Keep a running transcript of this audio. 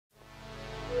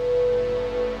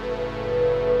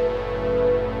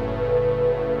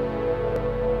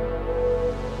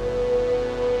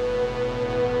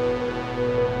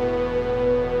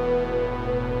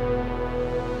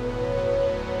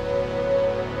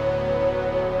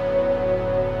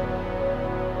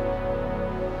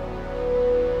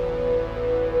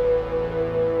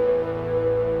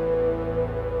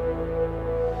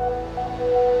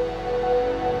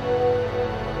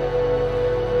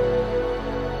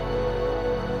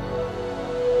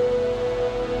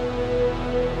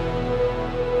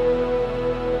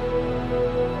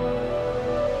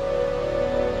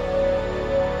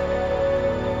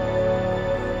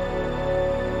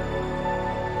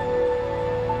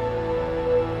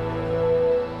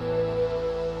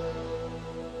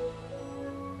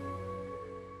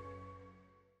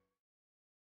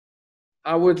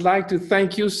I would like to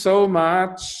thank you so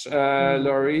much, Mm.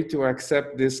 Laurie, to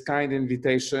accept this kind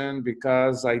invitation,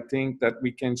 because I think that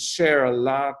we can share a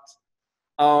lot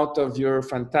out of your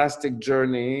fantastic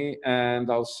journey. And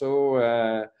also,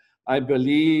 I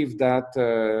believe that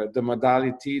the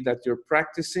modality that you're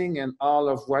practicing and all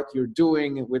of what you're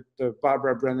doing with the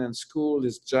Barbara Brennan School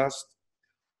is just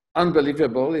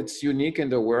unbelievable. It's unique in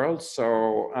the world. So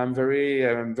I'm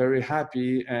very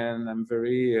happy, and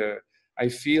I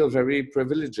feel very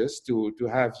privileged to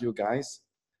have you guys.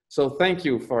 So thank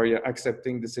you for your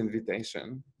accepting this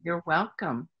invitation. You're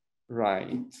welcome.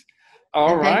 Right.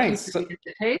 All And thank right. you for the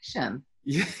invitation.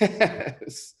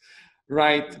 Yes.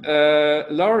 Right.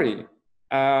 Laurie,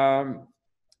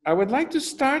 I would like to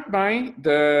start by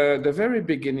the very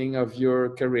beginning of your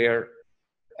career.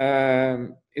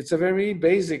 It's a very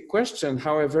basic question,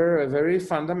 however, a very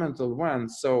fundamental one.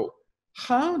 So,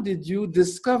 how did you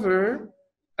discover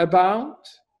about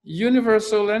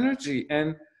universal energy, and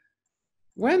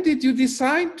when did you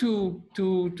decide to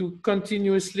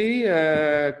continuously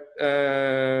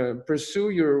pursue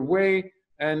your way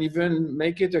and even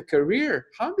make it a career?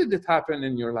 How did it happen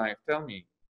in your life? Tell me.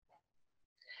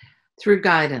 Through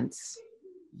guidance.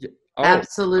 Yeah. Oh.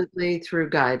 Absolutely through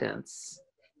guidance.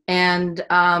 And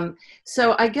so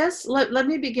I guess let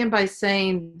me begin by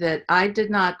saying that I did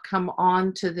not come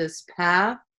on to this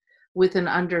path with an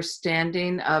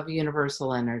understanding of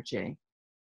universal energy.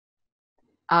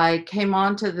 I came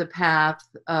onto the path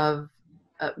of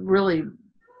really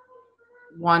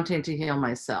wanting to heal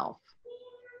myself.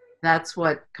 That's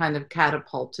what kind of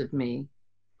catapulted me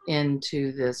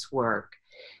into this work.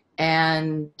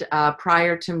 And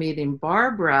prior to meeting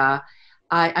Barbara,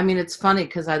 I mean, it's funny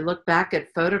because I look back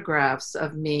at photographs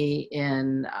of me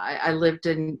I lived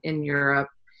in Europe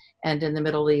and in the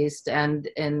Middle East, and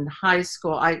in high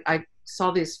school, I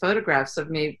saw these photographs of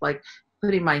me like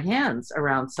putting my hands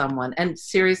around someone. And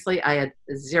seriously, I had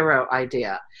zero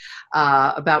idea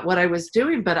about what I was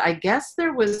doing, but I guess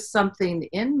there was something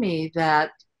in me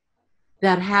that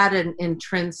had an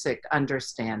intrinsic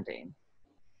understanding,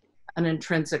 an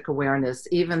intrinsic awareness,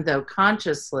 even though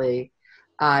consciously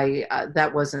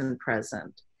that wasn't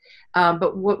present.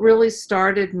 But what really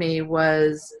started me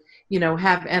was,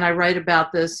 and I write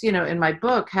about this, in my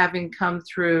book, having come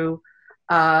through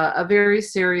a very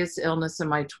serious illness in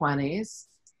my 20s,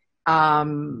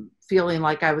 feeling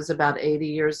like I was about 80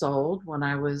 years old when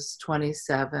I was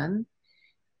 27.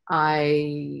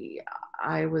 I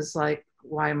was like,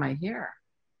 why am I here?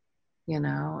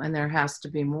 And there has to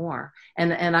be more.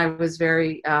 And I was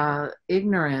very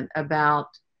ignorant about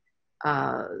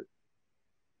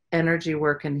energy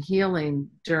work and healing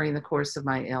during the course of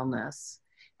my illness.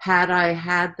 Had I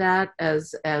had that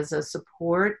as a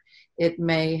support, it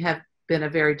may have been a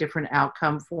very different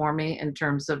outcome for me in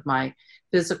terms of my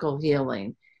physical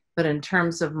healing. But in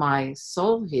terms of my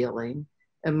soul healing,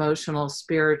 emotional,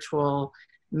 spiritual,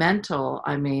 mental,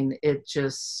 I mean, it's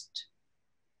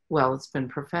been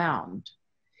profound.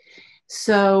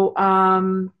 So,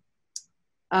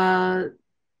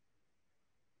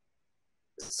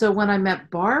 so when I met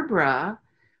Barbara,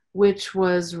 which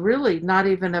was really not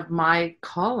even of my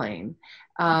calling,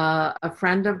 a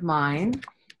friend of mine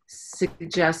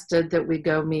suggested that we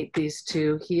go meet these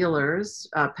two healers,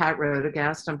 Pat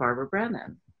Rodegast and Barbara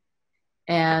Brennan.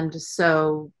 And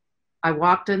so I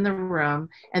walked in the room,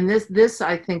 and this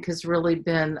I think has really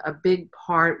been a big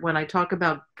part when I talk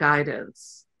about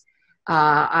guidance.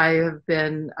 I have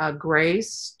been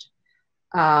graced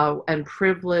and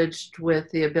privileged with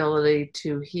the ability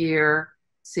to hear,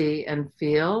 see, and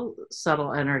feel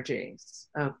subtle energies.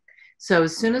 So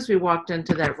as soon as we walked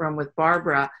into that room with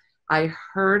Barbara, I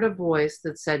heard a voice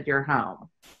that said, "You're home."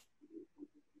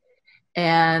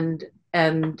 And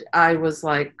I was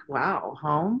like, wow,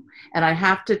 home? And I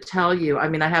have to tell you, I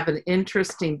mean, I have an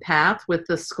interesting path with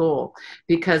the school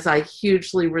because I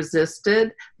hugely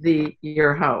resisted the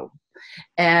 "you're home."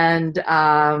 And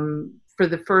for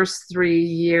the first 3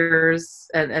 years,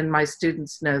 and my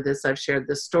students know this, I've shared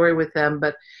this story with them,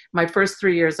 but my first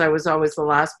 3 years, I was always the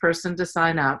last person to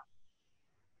sign up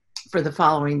for the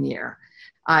following year.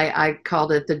 I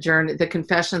called it the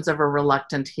Confessions of a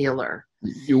Reluctant Healer.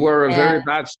 You were a very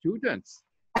bad student.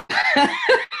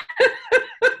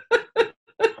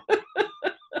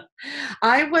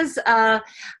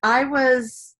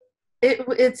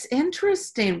 It's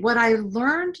interesting. What I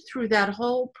learned through that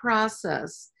whole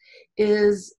process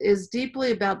is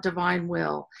deeply about divine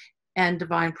will and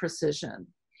divine precision,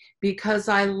 because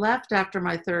I left after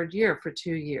my third year for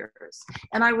 2 years.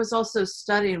 And I was also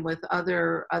studying with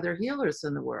other healers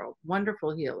in the world,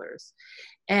 wonderful healers.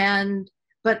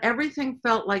 But everything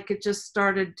felt like it just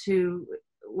started to,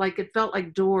 like it felt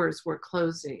like doors were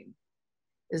closing,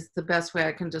 is the best way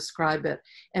I can describe it.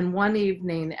 And one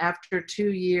evening, after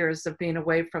 2 years of being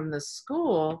away from the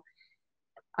school,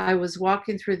 I was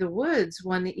walking through the woods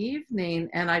one evening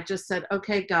and I just said,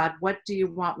 okay, God, what do you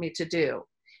want me to do?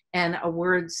 And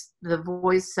the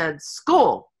voice said,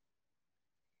 school.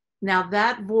 Now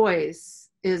that voice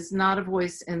is not a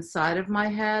voice inside of my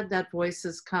head. That voice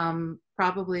has come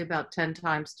probably about 10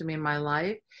 times to me in my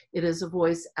life. It is a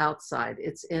voice outside.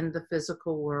 It's in the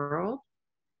physical world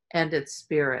and it's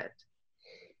spirit.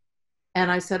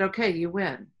 And I said, okay, you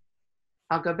win.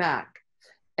 I'll go back.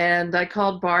 And I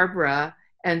called Barbara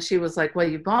and she was like, well,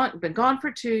 you've been gone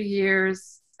for 2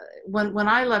 years. When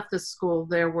I left the school,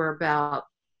 there were about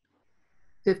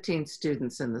 15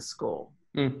 students in the school.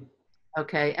 Mm.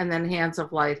 Okay. And then Hands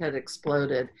of Light had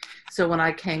exploded. So when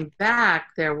I came back,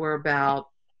 there were about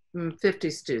 50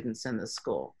 students in the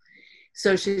school.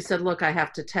 So she said, look, I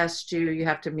have to test you. You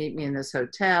have to meet me in this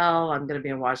hotel. I'm going to be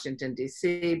in Washington,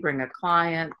 D.C., bring a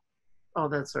client, all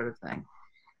that sort of thing.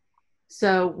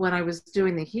 So when I was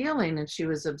doing the healing and she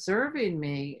was observing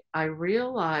me, I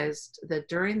realized that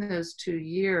during those 2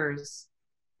 years,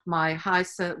 my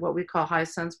what we call high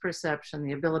sense perception,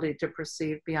 the ability to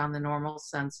perceive beyond the normal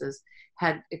senses,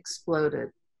 had exploded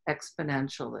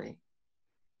exponentially.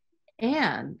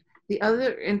 And the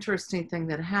other interesting thing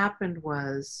that happened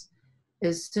was,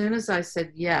 as soon as I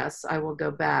said, yes, I will go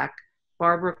back,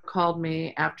 Barbara called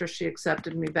me after she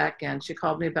accepted me back in. She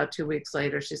called me about 2 weeks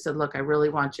later. She said, look, I really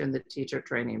want you in the teacher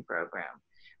training program,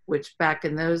 which back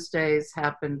in those days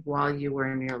happened while you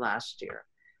were in your last year.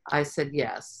 I said,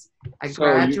 yes. I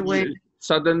graduated.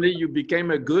 Suddenly you became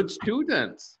a good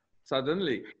student.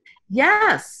 Suddenly.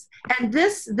 Yes. And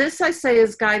this I say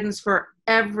is guidance for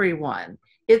everyone.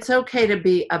 It's okay to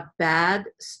be a bad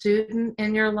student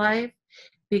in your life,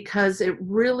 because it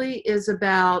really is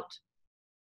about,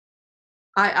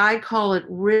 I call it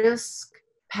risk,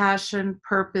 passion,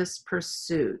 purpose,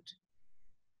 pursuit.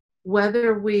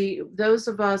 Whether those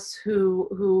of us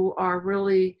who are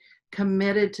really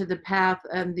committed to the path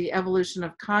and the evolution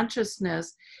of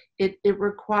consciousness, it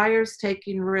requires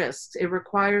taking risks. It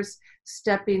requires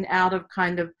stepping out of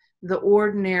kind of the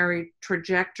ordinary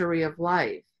trajectory of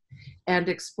life and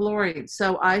exploring.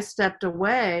 So I stepped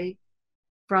away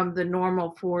from the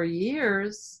normal 4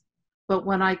 years, but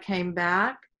when I came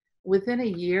back, within a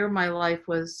year, my life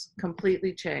was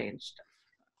completely changed.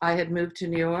 I had moved to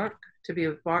New York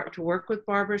to work with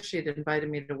Barbara. She had invited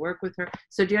me to work with her.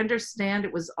 So do you understand?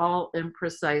 It was all in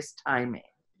precise timing.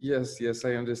 Yes,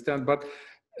 I understand. But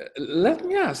let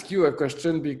me ask you a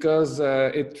question, because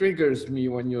it triggers me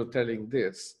when you're telling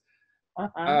this.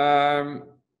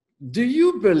 Do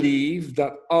you believe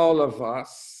that all of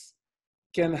us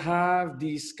can have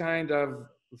these kind of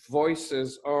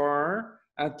voices, or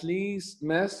at least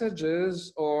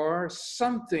messages, or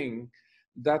something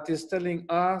that is telling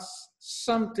us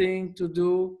something to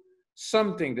do,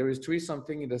 something? There is three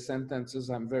something in the sentences.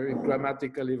 I'm very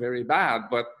grammatically very bad,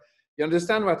 but you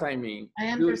understand what I mean? I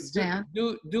understand.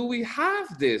 Do we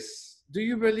have this? Do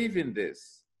you believe in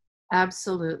this?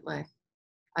 Absolutely.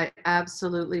 I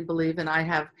absolutely believe, and I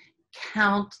have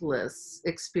countless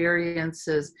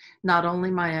experiences, not only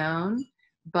my own,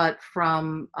 but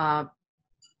from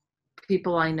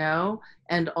people I know,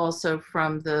 and also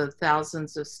from the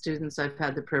thousands of students I've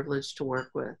had the privilege to work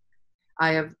with.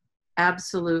 I have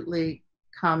absolutely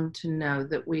come to know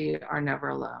that we are never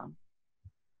alone,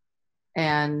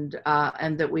 and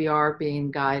that we are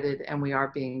being guided and we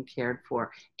are being cared for,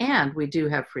 and we do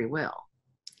have free will.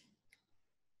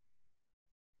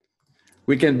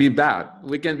 We can be bad.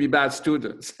 We can be bad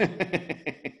students.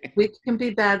 We can be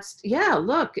bad. Yeah,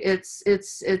 look, it's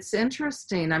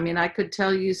interesting. I mean, I could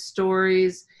tell you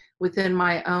stories within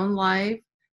my own life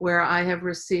where I have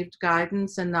received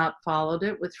guidance and not followed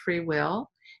it with free will,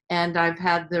 and I've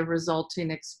had the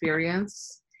resulting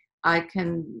experience. I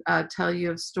can tell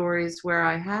you of stories where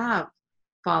I have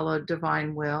followed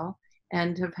divine will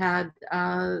and have had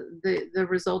the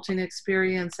resulting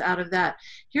experience out of that.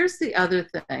 Here's the other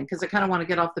thing, because I kind of want to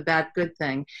get off the bad good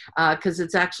thing, because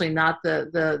it's actually not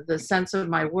the sense of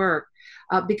my work,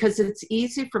 because it's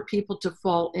easy for people to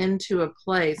fall into a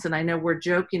place, and I know we're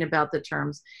joking about the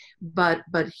terms, but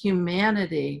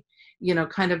humanity, you know,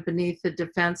 kind of beneath the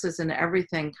defenses and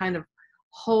everything, kind of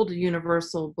hold a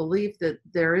universal belief that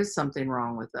there is something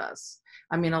wrong with us.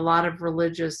 I mean, a lot of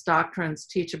religious doctrines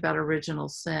teach about original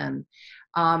sin.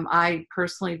 I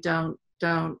personally don't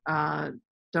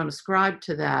ascribe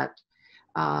to that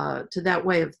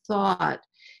way of thought,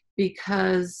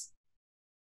 because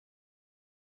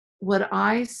what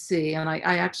I see, and I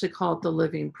actually call it the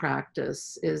living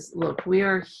practice, is, look, we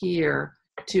are here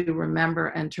to remember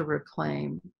and to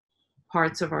reclaim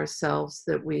parts of ourselves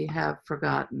that we have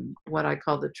forgotten, what I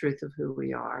call the truth of who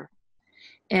we are.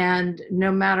 And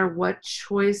no matter what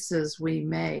choices we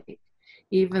make,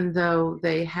 even though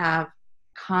they have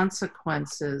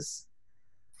consequences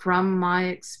from my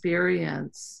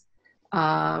experience,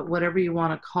 whatever you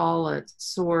want to call it,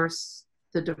 source,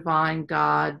 the divine,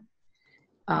 God,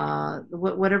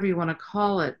 whatever you want to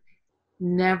call it,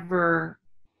 never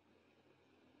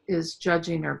is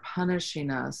judging or punishing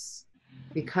us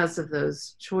because of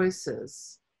those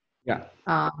choices. Yeah.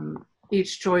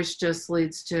 Each choice just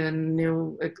leads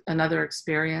to another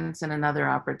experience and another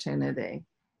opportunity.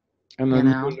 And a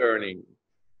new learning.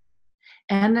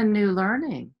 And a new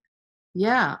learning.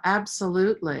 Yeah,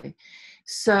 absolutely.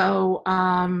 So,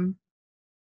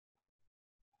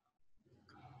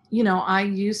 you know, I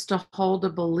used to hold a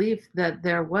belief that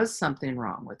there was something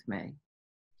wrong with me.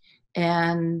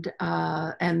 And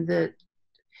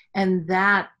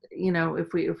that, you know,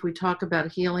 if we talk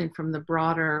about healing from the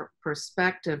broader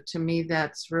perspective, to me,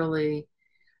 that's really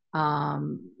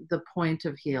the point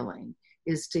of healing,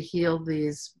 is to heal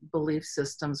these belief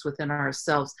systems within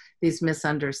ourselves, these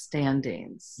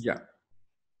misunderstandings. Yeah.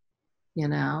 You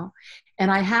know,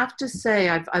 and I have to say,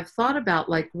 I've thought about,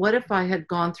 like, what if I had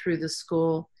gone through the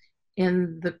school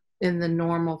in the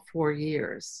normal 4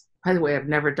 years? By the way, I've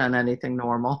never done anything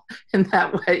normal in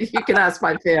that way. You can ask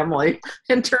my family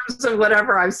in terms of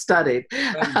whatever I've studied.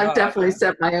 I've definitely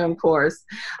set my own course.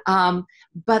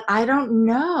 But I don't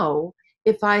know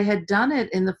if I had done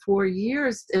it in the 4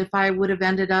 years, if I would have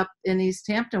ended up in East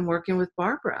Hampton working with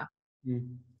Barbara.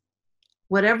 Mm-hmm.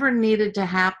 Whatever needed to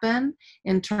happen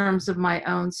in terms of my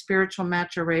own spiritual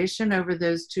maturation over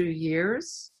those 2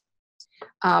 years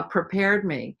prepared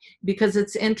me, because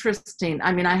it's interesting.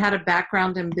 I mean, I had a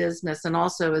background in business and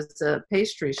also as a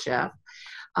pastry chef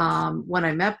when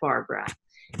I met Barbara.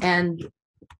 And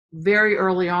very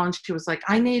early on, she was like,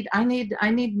 I need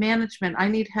management. I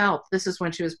need help. This is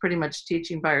when she was pretty much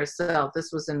teaching by herself.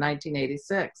 This was in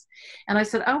 1986. And I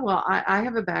said, oh, well, I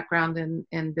have a background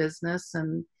in business,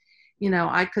 and you know,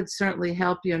 I could certainly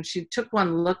help you. And she took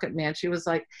one look at me and she was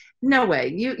like, no way,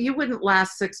 you wouldn't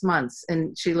last 6 months.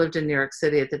 And she lived in New York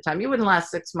City at the time. You wouldn't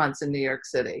last 6 months in New York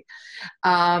City.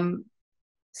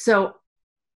 So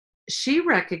she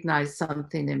recognized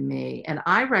something in me, and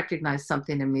I recognized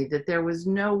something in me, that there was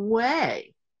no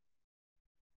way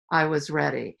I was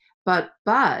ready. But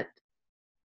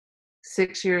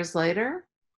 6 years later,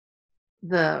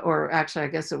 or actually, I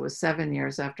guess it was 7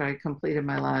 years after I completed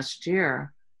my last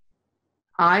year,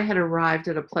 I had arrived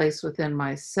at a place within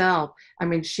myself. I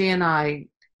mean, she and I,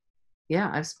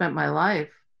 I've spent my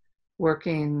life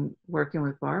working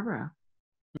with Barbara.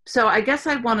 So I guess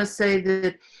I want to say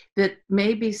that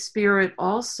maybe Spirit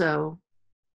also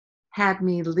had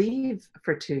me leave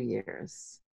for 2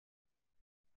 years.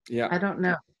 Yeah. I don't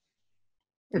know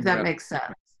if that makes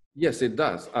sense. Yes, it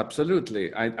does.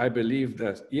 Absolutely. I believe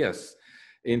that, yes.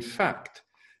 In fact,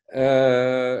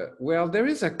 well, there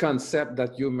is a concept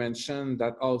that you mentioned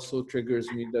that also triggers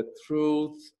me, the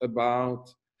truth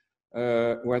about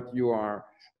what you are.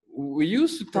 We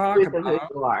used to talk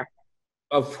about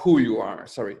of who you are.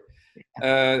 Sorry.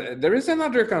 There is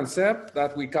another concept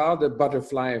that we call the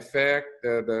butterfly effect,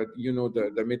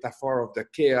 the metaphor of the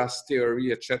chaos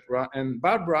theory, etc. And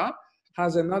Barbara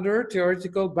has another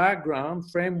theoretical background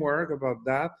framework about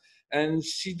that, and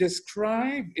she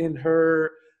described in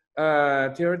her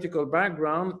theoretical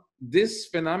background this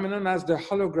phenomenon as the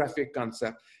holographic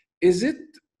concept. Is it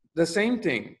the same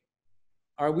thing?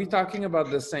 Are we talking about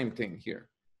the same thing here?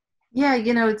 Yeah,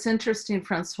 you know, it's interesting,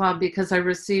 Francois, because I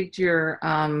received your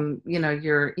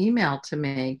your email to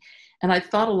me, and I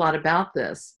thought a lot about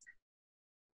this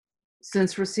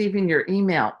since receiving your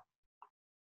email.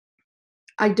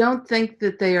 I don't think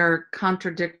that they are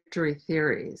contradictory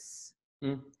theories.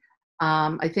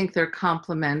 I think they're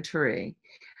complementary.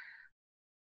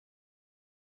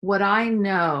 What I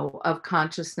know of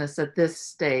consciousness at this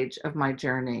stage of my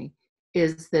journey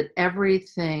is that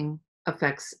everything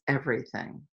affects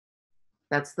everything.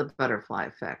 That's the butterfly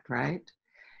effect, right?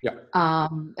 Yeah.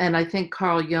 And I think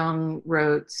Carl Jung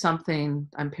wrote something,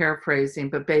 I'm paraphrasing,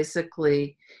 but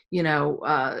basically,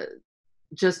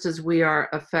 just as we are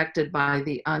affected by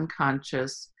the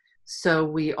unconscious, so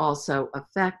we also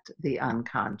affect the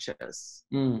unconscious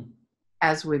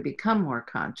as we become more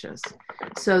conscious.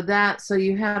 So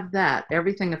you have that,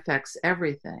 everything affects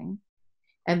everything.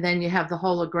 And then you have the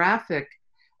holographic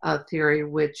theory,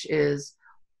 which is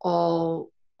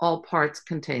all parts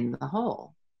contain the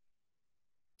whole.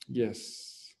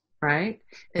 Yes. Right?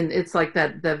 And it's like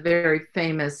the very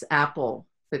famous apple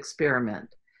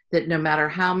experiment. that no matter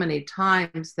how many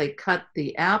times they cut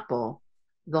the apple,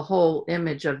 the whole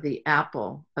image of the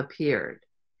apple appeared.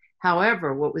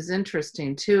 However, what was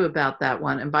interesting too about that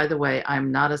one, and by the way,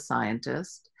 I'm not a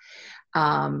scientist.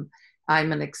 I'm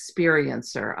an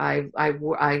experiencer.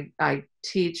 I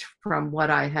teach from what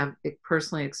I have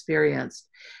personally experienced.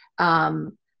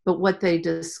 But what they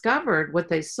discovered, what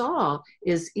they saw,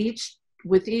 is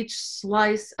with each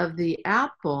slice of the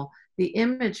apple, the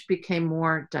image became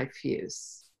more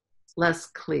diffuse, less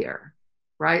clear,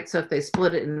 right? So if they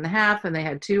split it in half and they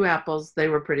had 2 apples, they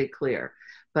were pretty clear.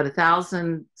 But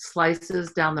 1,000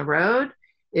 slices down the road,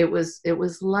 it was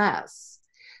less.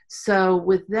 So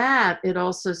with that, it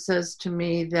also says to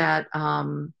me that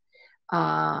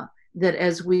that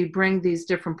as we bring these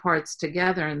different parts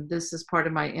together, and this is part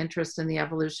of my interest in the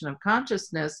evolution of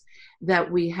consciousness,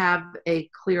 that we have a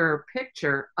clearer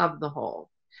picture of the whole.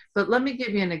 But let me give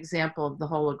you an example of the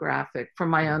holographic from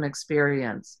my own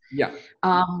experience. Yeah.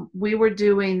 We were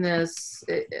doing this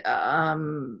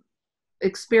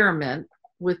experiment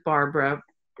with Barbara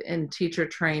in teacher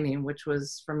training, which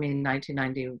was for me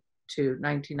 1991,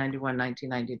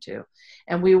 1992.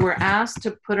 And we were asked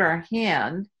to put our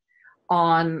hand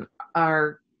on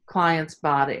our client's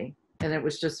body, and it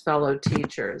was just fellow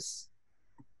teachers.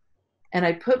 And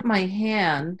I put my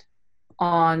hand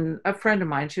on a friend of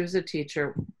mine. She was a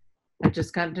teacher. I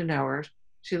just gotten to know her.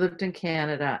 She lived in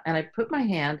Canada. And I put my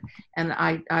hand, and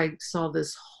I saw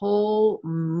this whole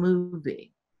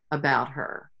movie about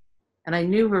her. And I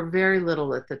knew her very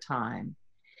little at the time.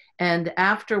 And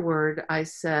afterward, I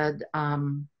said,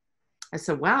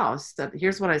 wow,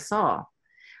 here's what I saw.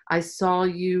 I saw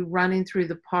you running through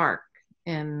the park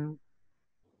in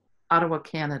Ottawa,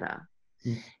 Canada.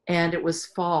 And it was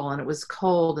fall and it was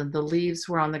cold and the leaves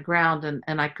were on the ground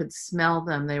and I could smell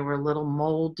them. They were a little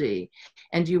moldy.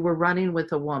 And you were running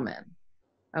with a woman,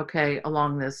 okay,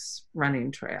 along this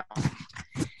running trail.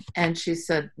 And she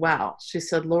said, wow. She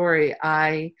said, Laurie,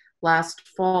 I last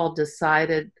fall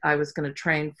decided I was going to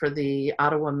train for the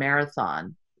Ottawa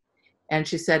Marathon. And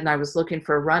she said, and I was looking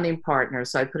for a running partner.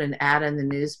 So I put an ad in the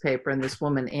newspaper and this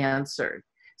woman answered.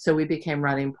 So we became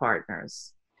running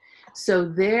partners. So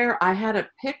there I had a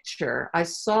picture. I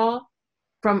saw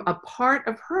from a part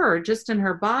of her, just in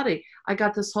her body, I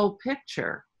got this whole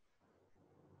picture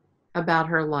about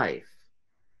her life.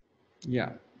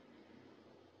 Yeah.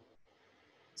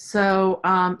 So,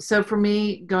 so for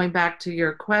me, going back to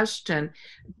your question,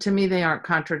 to me, they aren't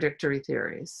contradictory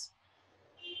theories.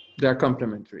 They're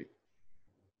complementary.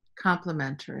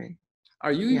 Complementary.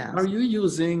 Are you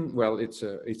using, well, it's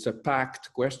a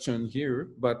packed question here,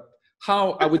 but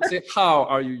how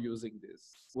are you using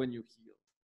this when you heal?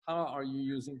 How are you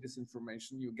using this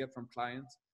information you get from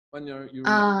clients when you have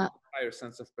a higher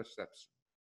sense of perception?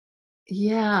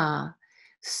 Yeah.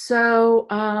 So,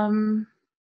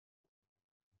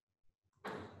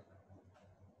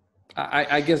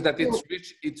 I guess that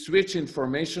it's rich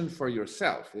information for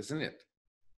yourself, isn't it?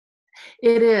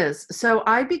 It is. So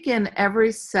I begin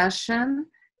every session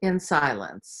in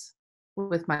silence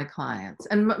with my clients.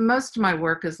 And most of my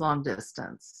work is long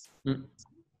distance,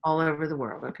 all over the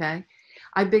world, okay?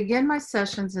 I begin my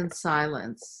sessions in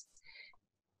silence.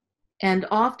 And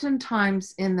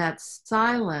oftentimes in that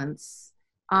silence,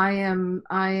 I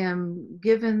am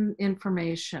given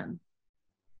information.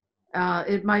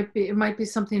 It might be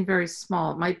something very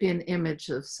small. It might be an image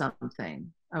of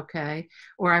something, okay?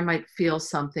 Or I might feel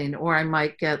something, or I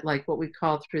might get like what we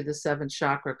call through the 7th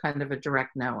chakra, kind of a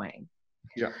direct knowing.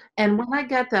 Yeah. And when I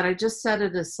get that, I just set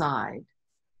it aside,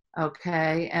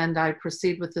 okay? And I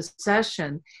proceed with the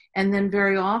session. And then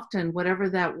very often, whatever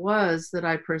that was that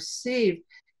I perceived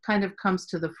kind of comes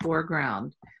to the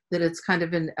foreground, that it's kind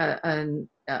of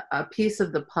a piece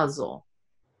of the puzzle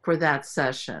for that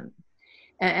session.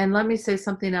 And let me say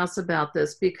something else about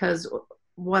this, because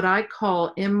what I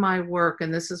call in my work,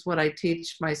 and this is what I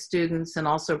teach my students and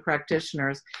also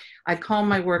practitioners, I call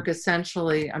my work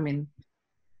essentially,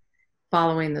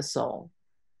 following the soul.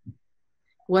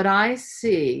 What I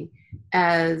see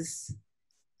as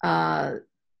the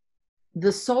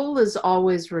soul is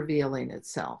always revealing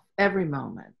itself every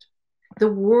moment.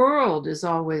 The world is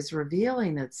always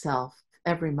revealing itself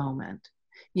every moment.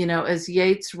 You know, as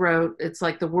Yeats wrote, it's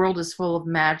like the world is full of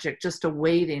magic, just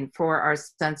awaiting for our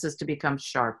senses to become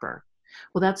sharper.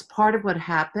 Well, that's part of what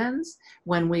happens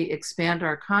when we expand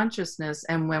our consciousness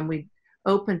and when we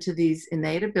open to these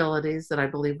innate abilities that I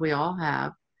believe we all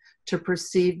have to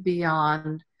perceive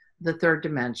beyond the 3rd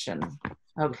dimension.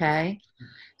 Okay?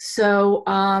 So,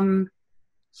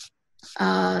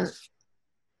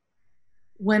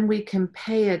 when we can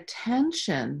pay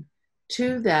attention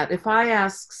to that, if I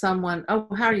ask someone, oh,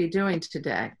 how are you doing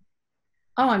today?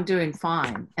 oh, I'm doing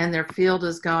fine. And their field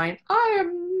is going, I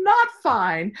am not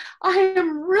fine. I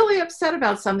am really upset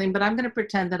about something, but I'm going to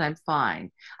pretend that I'm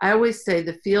fine. I always say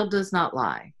the field does not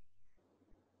lie.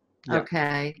 Yeah.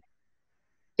 Okay.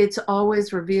 It's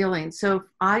always revealing. So if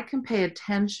I can pay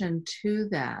attention to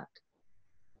that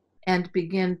and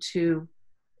begin to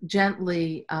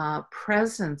gently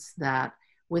presence that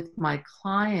with my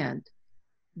client,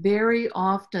 very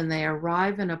often they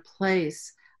arrive in a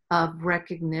place of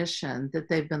recognition that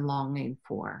they've been longing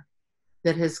for,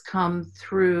 that has come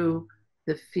through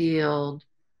the field,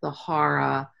 the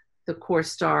hara, the core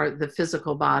star, the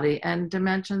physical body, and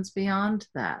dimensions beyond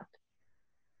that.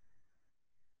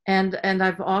 And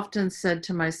I've often said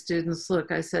to my students,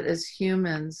 look, I said, as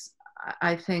humans,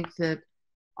 I think that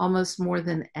almost more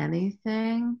than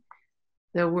anything,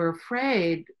 that we're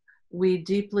afraid, we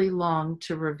deeply long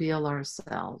to reveal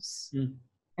ourselves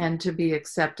and to be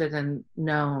accepted and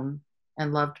known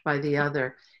and loved by the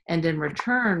other. And in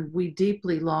return, we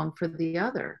deeply long for the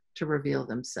other to reveal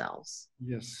themselves.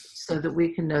 Yes. So that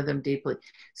we can know them deeply.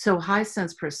 So high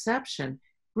sense perception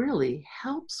really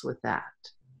helps with that.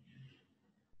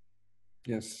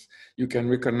 Yes. You can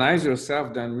recognize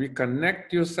yourself, then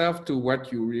reconnect yourself to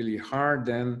what you really are,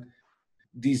 then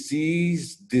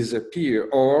disease disappear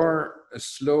or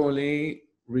slowly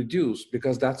reduce,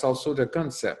 because that's also the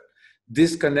concept.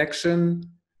 Disconnection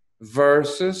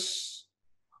versus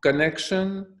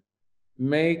connection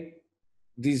make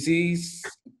disease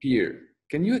appear.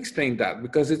 Can you explain that?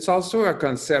 Because it's also a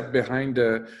concept behind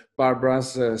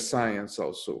Barbara's science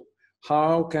also.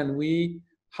 How can we,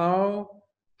 how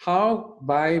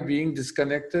by being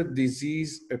disconnected,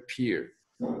 disease appear?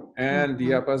 And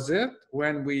the opposite,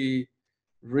 when we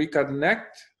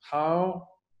reconnect, how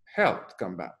health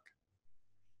come back?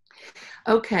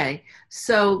 Okay,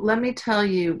 so let me tell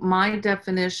you, my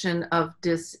definition of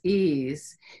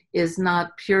dis-ease is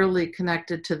not purely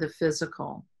connected to the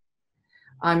physical.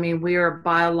 I mean, we are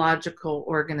biological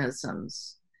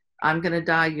organisms. I'm going to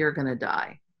die, you're going to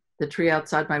die. The tree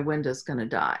outside my window is going to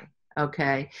die.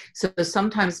 Okay, so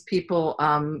sometimes people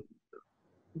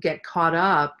get caught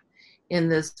up in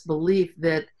this belief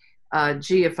that,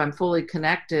 gee, if I'm fully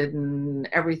connected and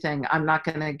everything, I'm not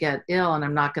going to get ill and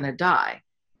I'm not going to die.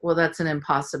 Well, that's an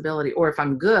impossibility. Or if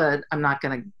I'm good, I'm not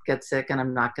going to get sick and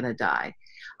I'm not going to die.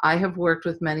 I have worked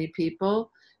with many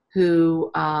people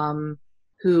who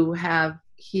have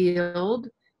healed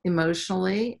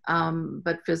emotionally,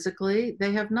 but physically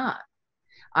they have not.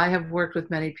 I have worked with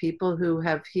many people who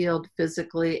have healed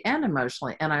physically and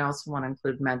emotionally, and I also want to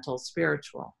include mental,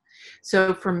 spiritual.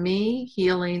 So for me,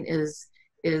 healing is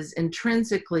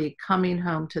intrinsically coming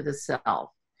home to the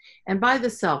self. And by the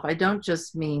self, I don't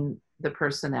just mean the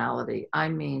personality. I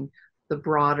mean the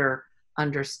broader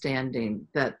understanding,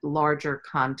 that larger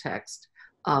context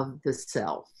of the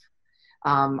self.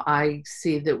 I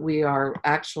see that we are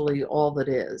actually all that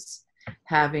is,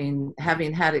 having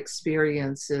had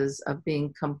experiences of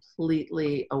being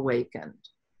completely awakened,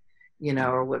 you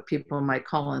know, or what people might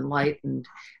call enlightened.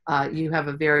 You have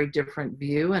a very different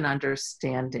view and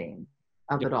understanding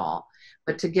of it all.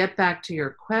 But to get back to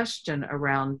your question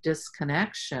around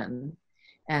disconnection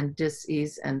and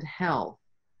dis-ease and health,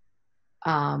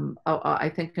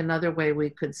 I think another way we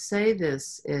could say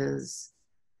this is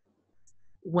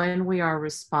when we are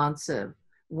responsive,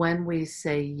 when we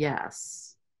say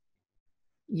yes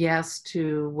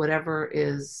to whatever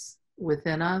is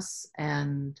within us,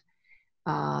 and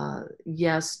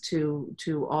yes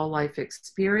to all life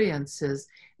experiences,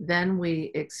 then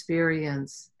we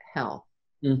experience health.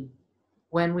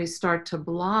 When we start to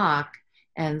block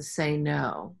and say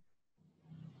no,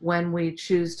 when we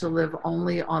choose to live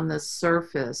only on the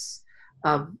surface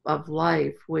of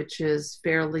life, which is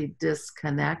fairly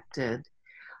disconnected,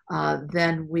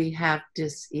 then we have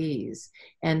dis-ease.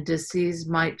 And dis-ease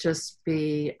might just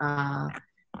be an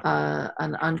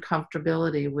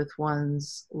uncomfortability with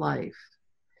one's life.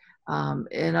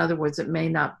 In other words, it may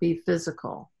not be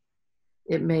physical.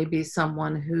 It may be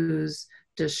someone who's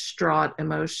distraught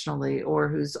emotionally or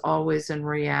who's always in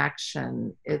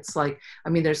reaction. It's like, I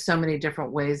mean, there's so many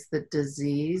different ways that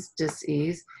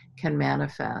dis-ease can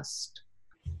manifest.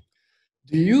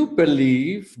 Do you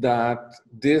believe that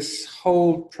this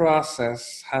whole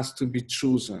process has to be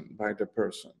chosen by the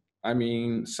person? I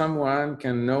mean, someone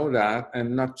can know that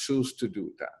and not choose to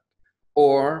do that,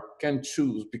 or can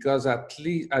choose, because at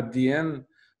least at the end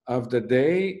of the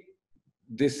day,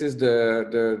 this is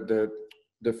the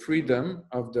freedom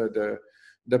of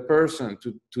the person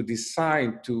to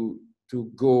decide to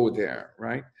go there,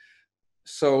 right?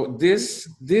 So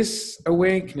this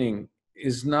awakening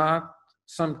is not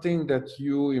something that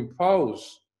you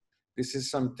impose. This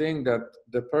is something that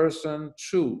the person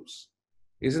choose,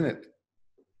 isn't it?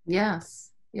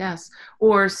 Yes, yes.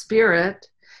 Or spirit,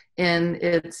 in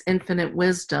its infinite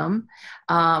wisdom,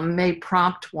 may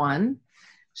prompt one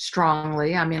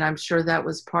strongly. I mean, I'm sure that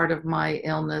was part of my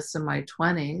illness in my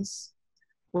 20s,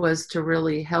 was to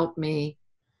really help me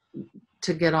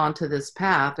to get onto this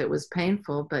path. It was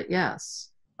painful, but yes.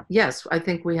 Yes, I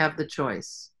think we have the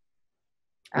choice.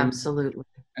 Absolutely.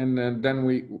 And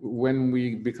then when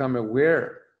we become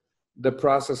aware, the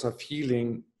process of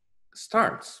healing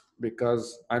starts.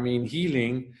 Because I mean,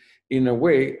 healing, in a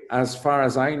way, as far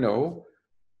as I know,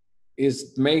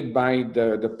 is made by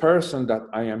the person that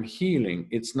I am healing.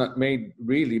 It's not made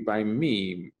really by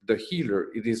me, the healer.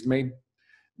 It is made,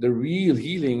 the real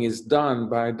healing is done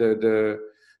by the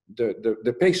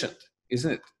patient,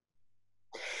 isn't it?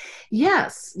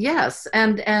 Yes, yes,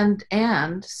 and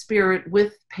spirit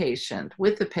with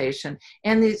the patient,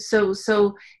 and so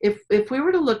if we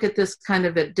were to look at this kind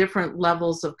of at different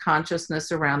levels of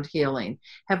consciousness around healing,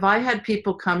 have I had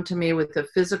people come to me with a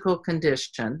physical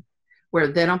condition where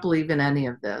they don't believe in any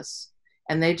of this,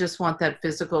 and they just want that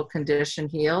physical condition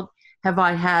healed? Have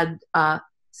I had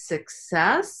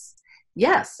success?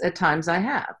 Yes, at times I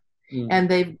have, and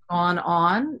they've gone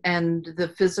on, and the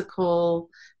physical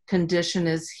condition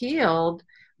is healed,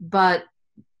 but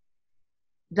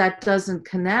that doesn't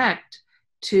connect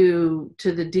to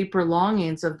the deeper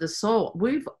longings of the soul.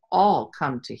 We've all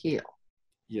come to heal.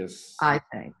 Yes. I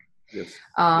think. Yes.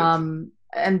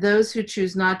 And those who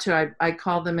choose not to, I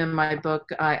call them in my book,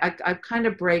 I kind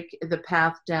of break the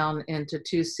path down into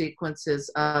two sequences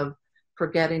of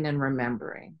forgetting and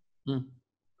remembering.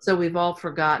 So we've all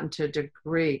forgotten to a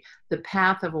degree. The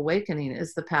path of awakening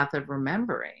is the path of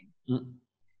remembering.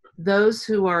 Those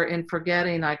who are in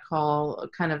forgetting, I call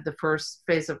kind of the first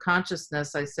phase of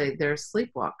consciousness, I say they're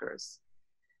sleepwalkers.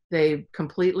 They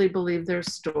completely believe their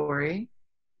story.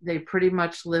 They pretty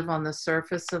much live on the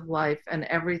surface of life, and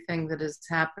everything that is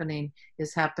happening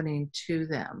to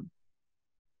them.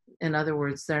 In other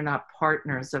words, they're not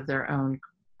partners of their own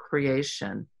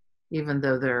creation, even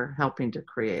though they're helping to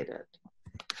create it.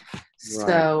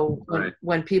 So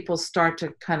when people start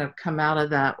to kind of come out of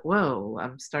that, whoa,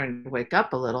 I'm starting to wake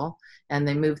up a little, and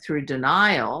they move through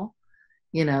denial,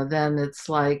 then it's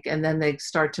like, and then they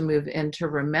start to move into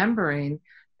remembering,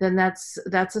 then that's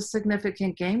a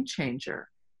significant game changer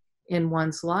in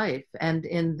one's life and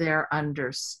in their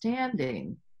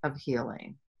understanding of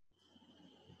healing.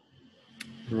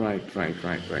 Right.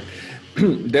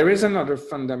 There is another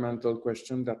fundamental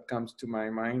question that comes to my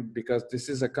mind, because this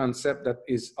is a concept that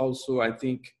is also, I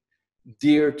think,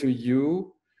 dear to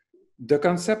you, the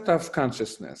concept of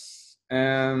consciousness.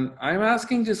 And I'm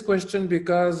asking this question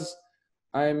because,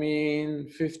 I mean,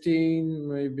 15,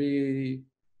 maybe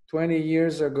 20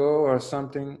 years ago or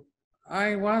something,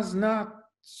 I was not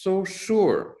so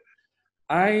sure.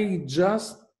 I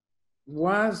just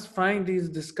was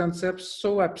finding this concept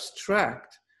so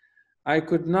abstract. I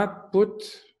could not put,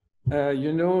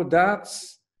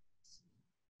 that's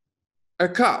a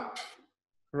cup,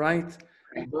 right?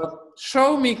 But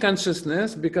show me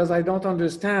consciousness, because I don't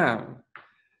understand.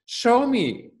 Show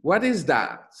me, what is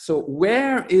that? So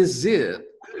where is it?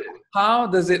 How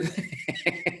does it,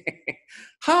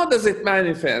 how does it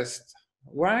manifest?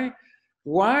 Why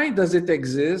does it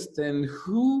exist? And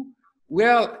who?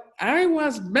 Well, I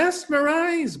was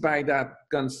mesmerized by that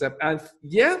concept, and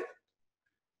yet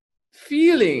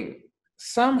feeling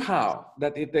somehow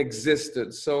that it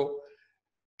existed. So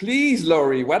please,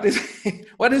 Laurie, what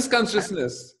is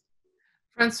consciousness?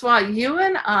 Francois, you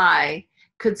and I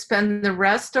could spend the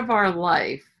rest of our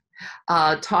life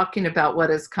talking about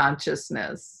what is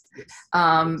consciousness.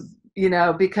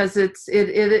 Because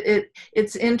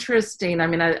it's interesting. I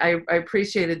mean, I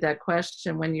appreciated that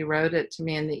question when you wrote it to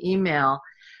me in the email,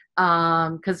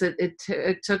 because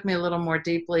it took me a little more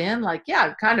deeply in. Like, yeah,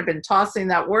 I've kind of been tossing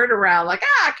that word around, like,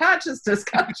 consciousness.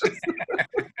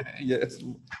 Yes,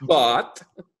 but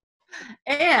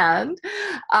and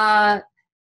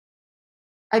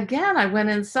again, I went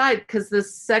inside, because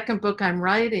this second book I'm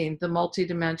writing, The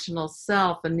Multidimensional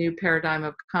Self, A New Paradigm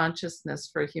of Consciousness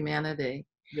for Humanity.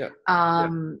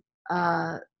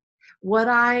 What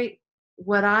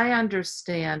I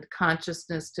understand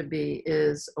consciousness to be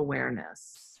is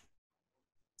awareness.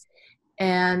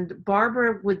 And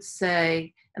Barbara would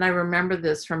say, and I remember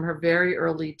this from her very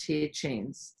early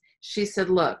teachings, she said,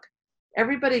 look,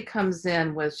 everybody comes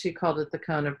in with, she called it the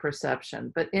cone of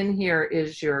perception, but in here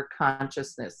is your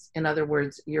consciousness. In other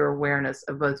words, your awareness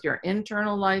of both your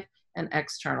internal life and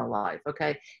external life,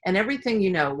 okay? And everything,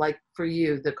 like for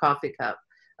you, the coffee cup,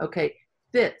 okay,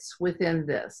 fits within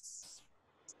this.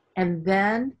 And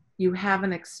then you have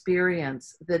an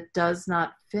experience that does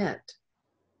not fit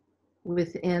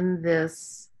within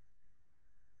this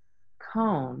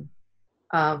cone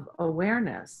of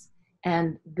awareness.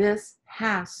 And this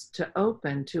has to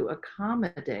open to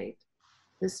accommodate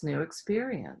this new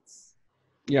experience.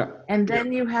 Yeah. And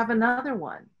then you have another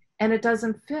one and it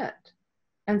doesn't fit.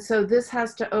 And so this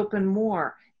has to open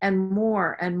more and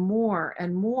more and more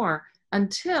and more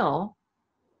until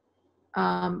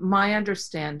my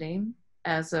understanding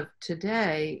as of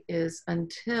today is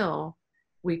until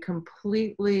we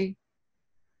completely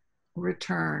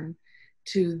return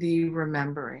to the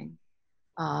remembering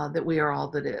that we are all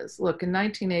that is. Look, in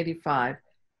 1985,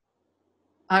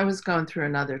 I was going through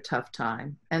another tough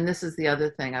time. And this is the other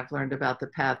thing I've learned about the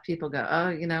path. People go, oh,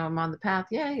 you know, I'm on the path.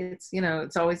 Yay, it's, you know,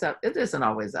 it's always up. It isn't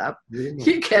always up.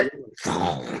 You get...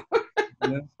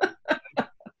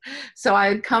 So I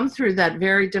had come through that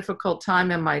very difficult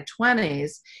time in my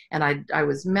 20s, and I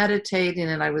was meditating,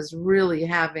 and I was really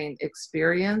having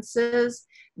experiences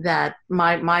that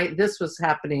this was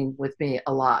happening with me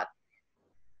a lot.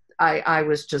 I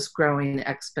was just growing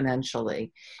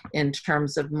exponentially in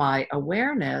terms of my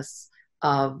awareness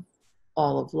of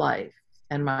all of life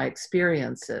and my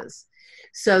experiences.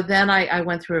 So then I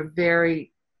went through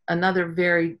another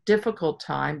very difficult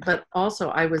time, but also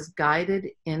I was guided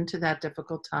into that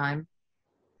difficult time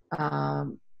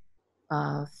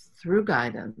through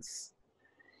guidance.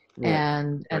 Right.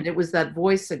 And it was that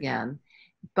voice again.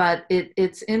 But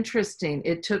it's interesting.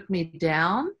 It took me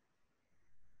down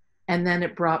and then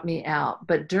it brought me out.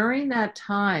 But during that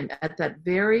time, at that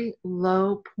very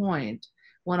low point,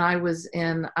 when I was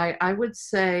in, I would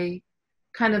say,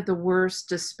 kind of the worst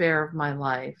despair of my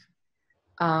life,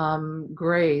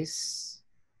 Grace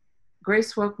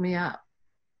woke me up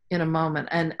in a moment.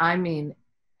 And I mean,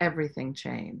 everything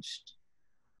changed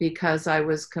because I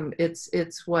was,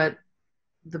 it's what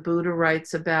the Buddha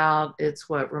writes about. It's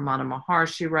what Ramana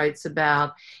Maharshi writes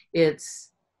about.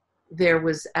 There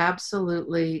was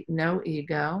absolutely no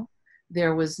ego.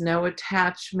 There was no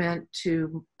attachment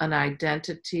to an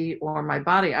identity or my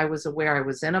body. I was aware I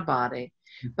was in a body,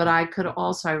 but I could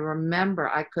also, I remember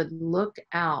I could look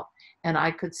out and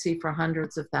I could see for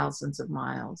hundreds of thousands of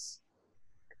miles.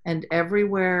 And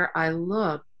everywhere I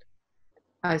looked,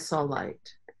 I saw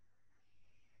light.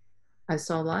 I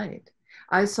saw light.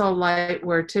 I saw light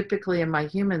where typically in my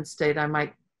human state, I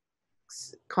might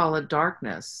call it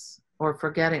darkness or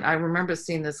forgetting. I remember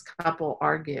seeing this couple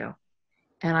argue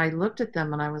and I looked at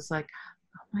them and I was like,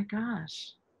 oh my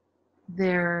gosh,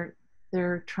 they're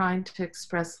trying to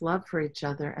express love for each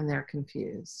other and they're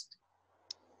confused.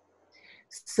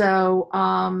 So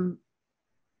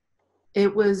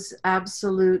it was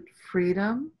absolute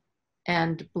freedom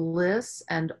and bliss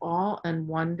and awe and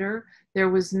wonder. There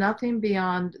was nothing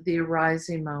beyond the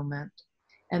arising moment.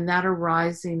 And that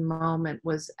arising moment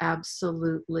was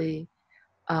absolutely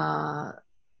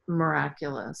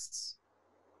miraculous.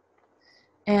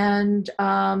 And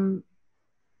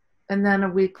then a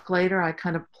week later, I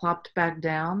kind of plopped back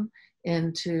down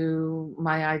into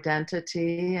my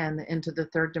identity and into the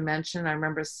third dimension. I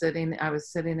remember I was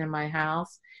sitting in my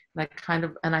house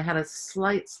and I had a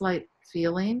slight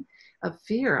feeling of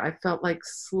fear. I felt like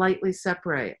slightly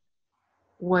separate.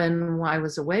 When I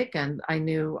was awakened, I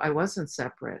knew I wasn't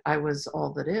separate. I was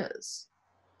all that is.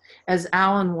 As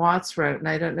Alan Watts wrote, and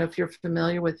I don't know if you're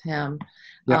familiar with him,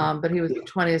 but he was a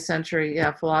 20th century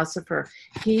philosopher.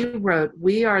 He wrote,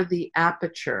 we are the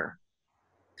aperture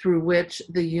through which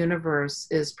the universe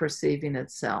is perceiving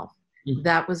itself. Mm-hmm.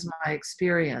 That was my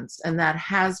experience, and that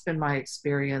has been my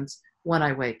experience when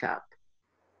I wake up.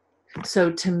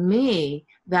 So to me,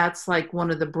 that's like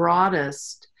one of the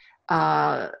broadest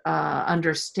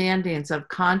understandings of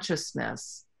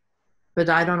consciousness, but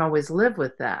I don't always live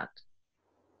with that.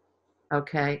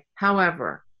 Okay.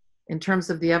 However, in terms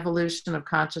of the evolution of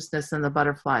consciousness and the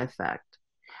butterfly effect,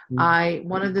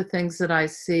 one of the things that I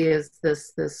see is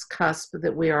this cusp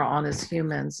that we are on as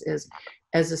humans is,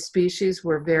 as a species,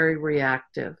 we're very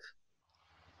reactive,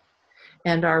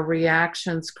 and our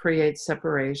reactions create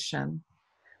separation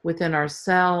within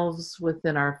ourselves,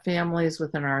 within our families,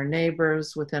 within our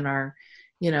neighbors, within our,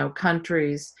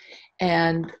 countries.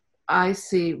 And I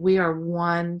see we are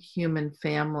one human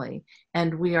family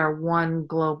and we are one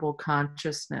global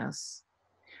consciousness.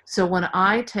 So when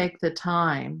I take the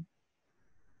time,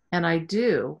 and I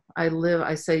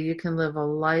say you can live a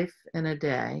life in a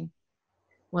day.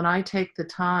 When I take the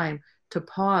time to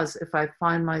pause, if I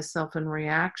find myself in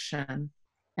reaction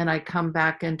and I come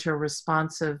back into a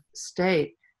responsive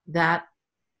state, that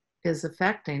is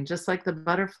affecting, just like the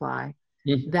butterfly,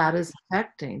 that is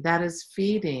affecting, that is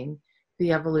feeding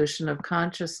the evolution of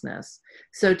consciousness.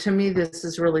 So to me, this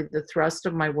is really the thrust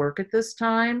of my work at this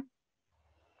time.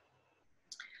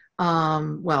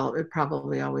 Well, it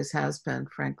probably always has been,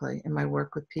 frankly, in my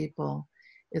work with people.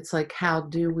 It's like, how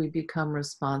do we become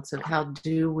responsive? How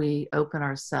do we open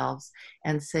ourselves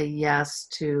and say yes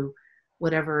to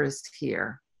whatever is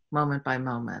here, moment by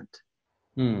moment?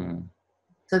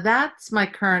 So that's my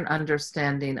current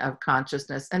understanding of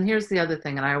consciousness. And here's the other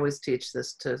thing, and I always teach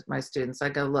this to my students. I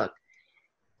go, look,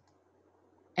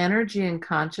 energy and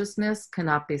consciousness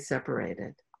cannot be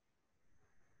separated.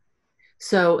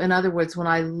 So in other words, when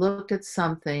I look at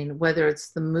something, whether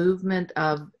it's the movement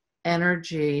of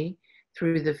energy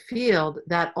through the field,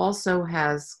 that also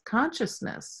has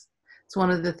consciousness. It's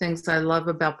one of the things I love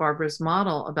about Barbara's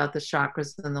model about the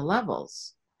chakras and the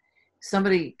levels.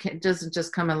 Somebody doesn't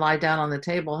just come and lie down on the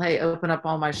table, hey, open up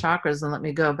all my chakras and let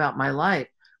me go about my life.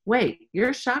 Wait,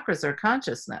 your chakras are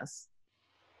consciousness.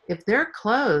 If they're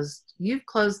closed, you've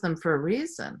closed them for a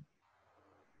reason,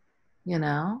 you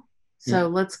know? So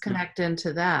let's connect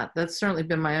into that. That's certainly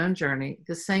been my own journey.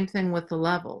 The same thing with the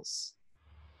levels.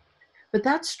 But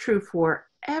that's true for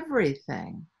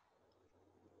everything.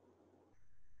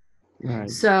 Right.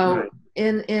 So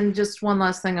in just one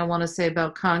last thing I want to say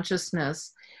about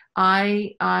consciousness,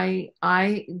 I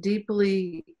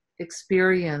deeply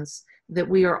experience that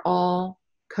we are all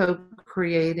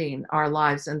co-creating our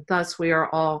lives, and thus we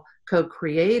are all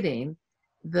co-creating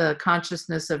the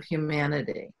consciousness of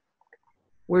humanity.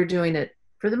 We're doing it,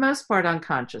 for the most part,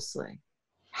 unconsciously.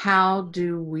 How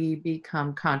do we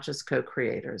become conscious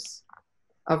co-creators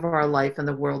of our life and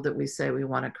the world that we say we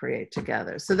want to create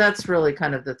together? So that's really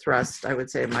kind of the thrust, I would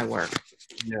say, of my work.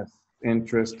 Yes,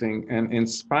 interesting and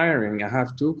inspiring. I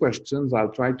have two questions. I'll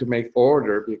try to make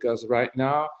order because right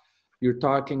now you're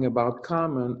talking about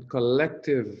common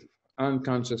collective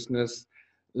unconsciousness.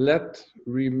 Let's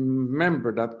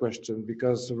remember that question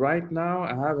because right now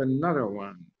I have another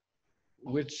one,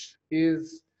 which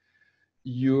is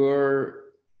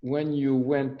when you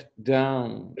went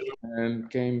down and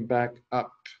came back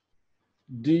up.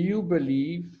 Do you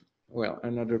believe, well,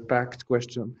 another packed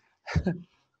question,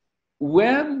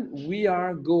 when we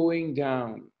are going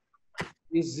down,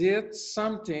 is it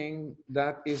something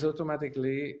that is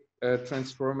automatically a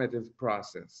transformative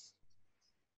process?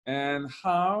 And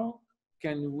how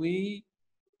can we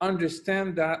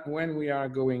understand that when we are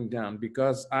going down?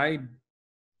 Because I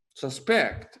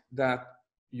suspect that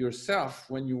yourself,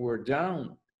 when you were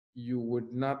down, you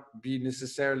would not be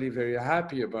necessarily very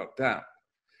happy about that,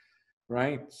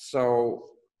 right? So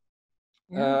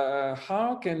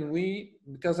how can we,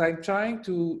 because I'm trying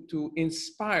to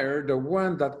inspire the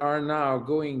ones that are now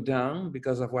going down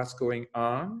because of what's going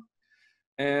on,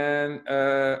 and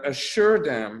assure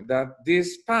them that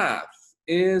this path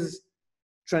is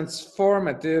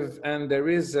transformative and there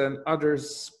is an other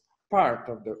part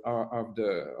of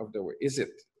the way. Is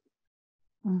it?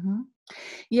 Mm-hmm.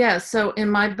 Yeah. So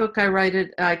in my book,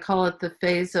 I call it the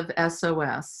phase of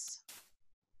SOS.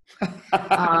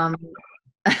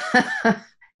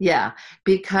 Yeah,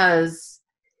 because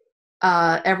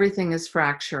everything is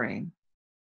fracturing.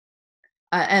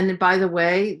 And by the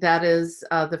way, that is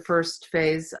the first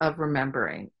phase of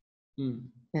remembering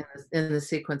in the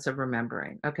sequence of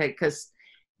remembering. Okay, because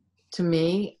to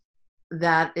me,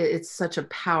 that it's such a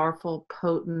powerful,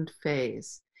 potent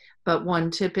phase, but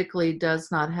one typically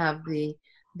does not have the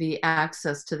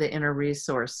access to the inner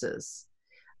resources.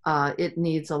 It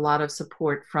needs a lot of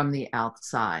support from the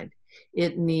outside.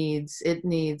 It needs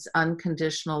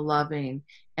unconditional loving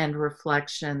and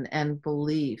reflection and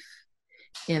belief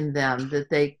in them that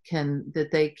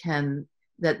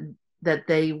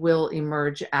they will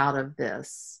emerge out of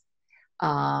this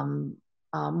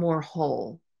more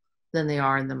whole than they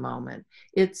are in the moment.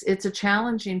 It's a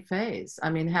challenging phase. I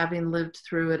mean, having lived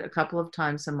through it a couple of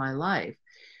times in my life,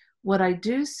 what I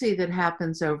do see that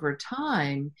happens over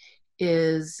time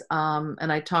is,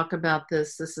 and I talk about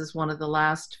this is one of the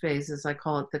last phases, I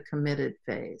call it the committed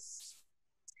phase.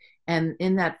 And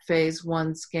in that phase,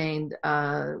 one's gained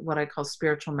what I call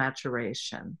spiritual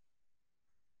maturation.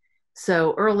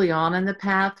 So early on in the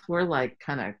path, we're like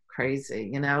kind of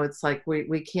crazy, you know, it's like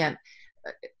we can't,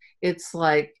 it's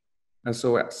like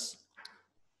SOS.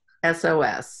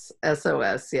 SOS,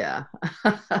 yeah.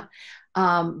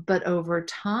 But over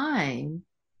time,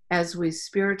 as we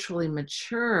spiritually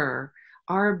mature,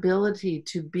 our ability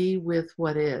to be with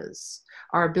what is,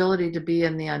 our ability to be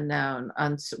in the unknown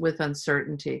with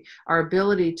uncertainty, our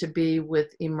ability to be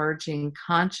with emerging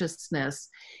consciousness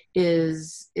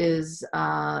is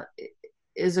a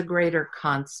greater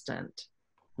constant.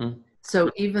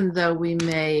 So even though we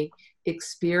may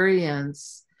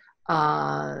experience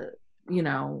you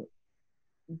know,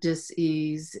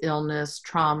 dis-ease, illness,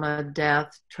 trauma,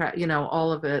 death,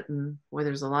 all of it, and where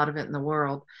there's a lot of it in the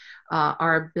world,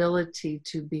 our ability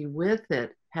to be with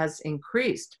it has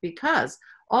increased because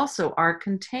also our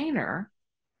container,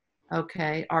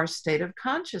 okay, our state of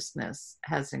consciousness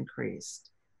has increased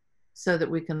so that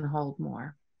we can hold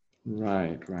more.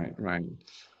 Right, right, right.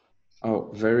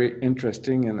 Oh, very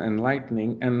interesting and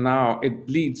enlightening. And now it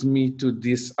leads me to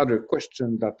this other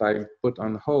question that I put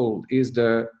on hold, is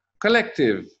the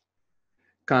collective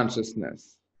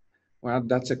consciousness. Well,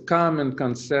 that's a common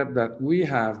concept that we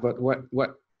have, but with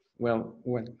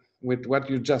what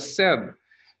you just said,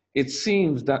 it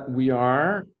seems that we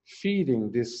are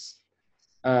feeding this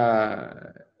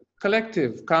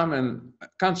collective common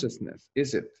consciousness,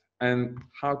 is it? And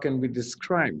how can we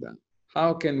describe that?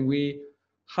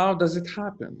 How does it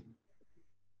happen?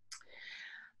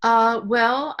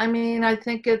 Well, I mean, I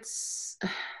think it's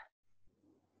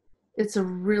a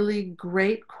really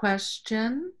great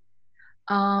question.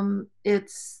 Well,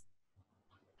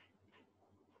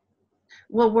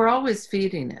 we're always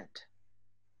feeding it.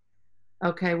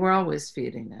 Okay, we're always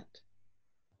feeding it.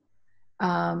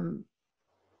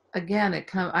 Again,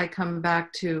 I come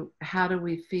back to how do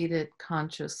we feed it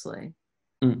consciously?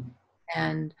 Mm.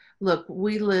 And look,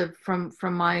 we live from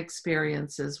my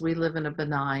experiences, we live in a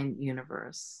benign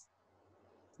universe,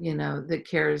 that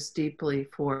cares deeply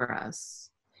for us.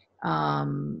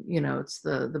 It's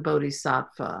the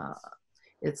bodhisattva.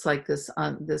 It's like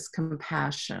this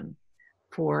compassion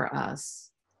for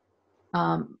us.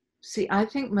 See, I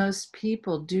think most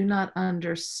people do not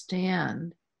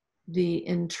understand the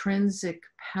intrinsic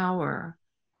power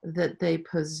that they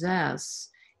possess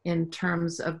in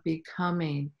terms of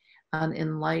becoming an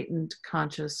enlightened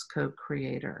conscious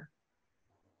co-creator.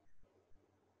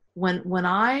 When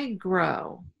I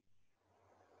grow,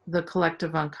 the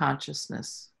collective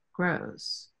unconsciousness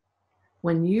grows.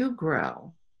 When you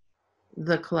grow,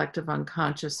 the collective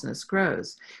unconsciousness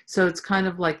grows. So it's kind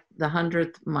of like the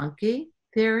 100th monkey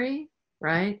theory,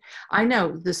 right? I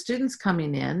know the students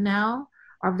coming in now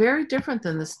are very different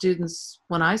than the students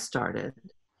when I started.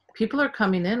 People are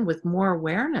coming in with more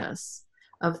awareness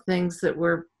of things that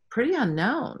were pretty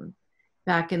unknown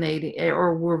back in 80,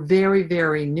 or were very,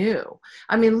 very new.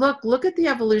 I mean, look at the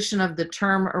evolution of the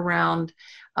term around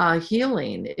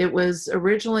healing. It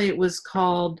was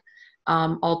called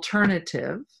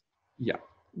alternative. Yeah.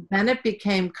 Then it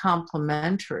became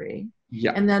complementary.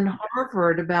 Yeah. And then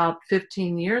Harvard, about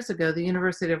 15 years ago, the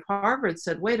University of Harvard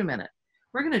said, wait a minute,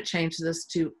 we're going to change this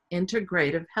to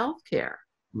integrative healthcare.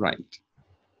 Right.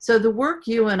 So the work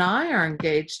you and I are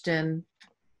engaged in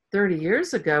 30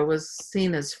 years ago was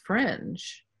seen as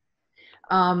fringe.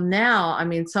 Now, I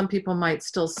mean, some people might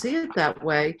still see it that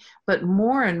way, but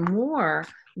more and more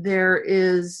there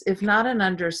is, if not an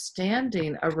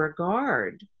understanding, a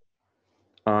regard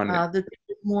that there's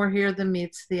more here than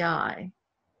meets the eye.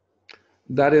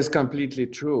 That is completely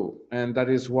true. And that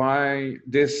is why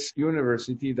this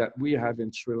university that we have in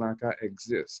Sri Lanka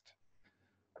exists,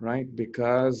 right?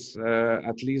 Because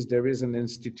at least there is an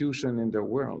institution in the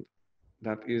world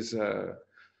that is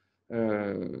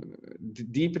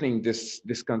deepening this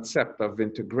concept of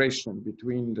integration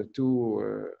between the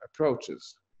two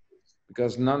approaches,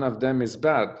 because none of them is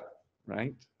bad,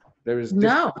 right? There is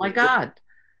no, my God.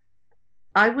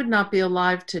 I would not be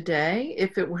alive today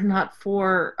if it were not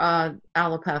for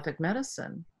allopathic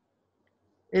medicine.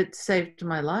 It saved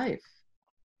my life.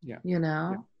 Yeah.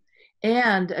 Yeah.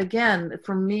 And again,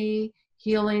 for me,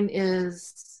 healing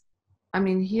is,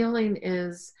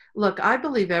 look, I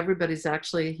believe everybody's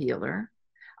actually a healer.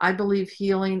 I believe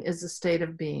healing is a state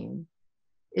of being.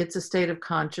 It's a state of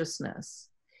consciousness.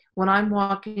 When I'm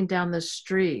walking down the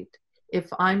street, if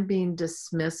I'm being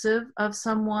dismissive of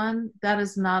someone, that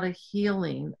is not a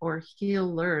healing or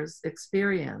healer's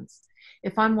experience.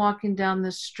 If I'm walking down the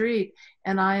street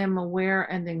and I am aware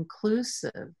and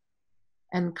inclusive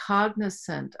and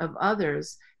cognizant of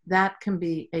others, that can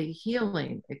be a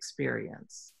healing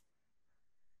experience.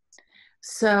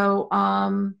 So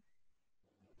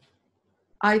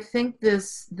I think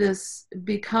this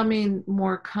becoming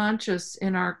more conscious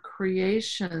in our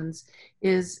creations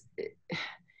is,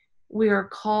 we are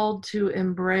called to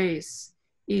embrace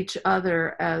each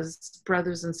other as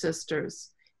brothers and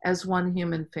sisters, as one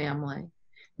human family,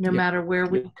 no matter where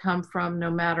we come from, no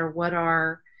matter what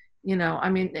our,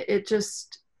 it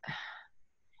just,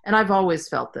 and I've always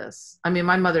felt this. I mean,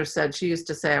 my mother said, she used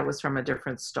to say I was from a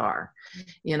different star,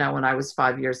 when I was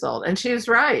 5 years old. And she was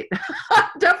right.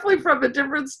 Definitely from a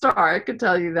different star, I could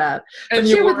tell you that. And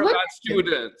you were a bad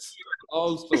student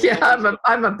also. Yeah,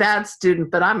 I'm a bad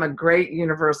student, but I'm a great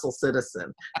universal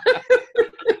citizen.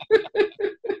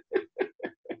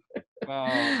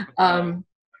 Wow.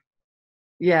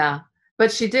 Yeah,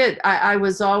 but she did. I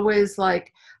was always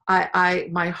like,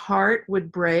 my heart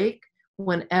would break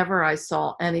whenever I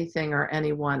saw anything or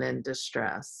anyone in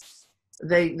distress.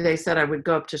 They said I would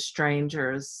go up to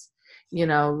strangers,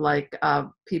 like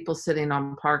people sitting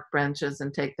on park benches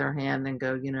and take their hand and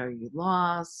go, you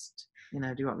lost,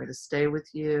 do you want me to stay with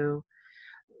you?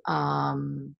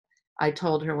 I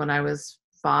told her when I was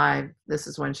 5, this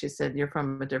is when she said, you're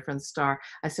from a different star.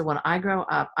 I said, when I grow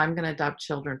up, I'm going to adopt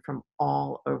children from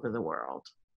all over the world.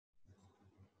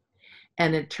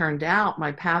 And it turned out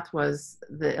my path was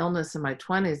the illness in my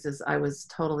 20s is I was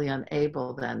totally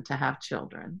unable then to have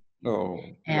children. Oh.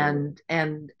 And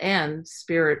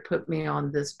spirit put me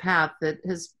on this path that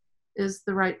is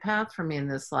the right path for me in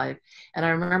this life. And I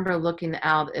remember looking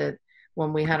out at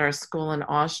when we had our school in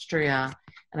Austria,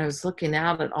 and I was looking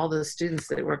out at all the students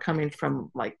that were coming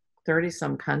from like 30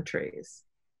 some countries.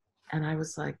 And I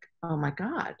was like, oh my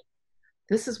God,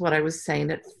 this is what I was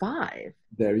saying at 5.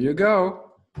 There you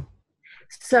go.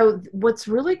 So what's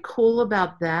really cool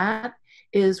about that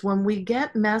is when we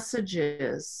get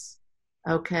messages,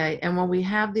 okay, and when we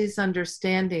have these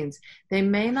understandings, they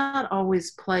may not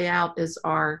always play out as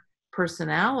our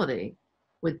personality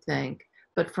would think,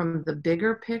 but from the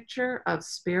bigger picture of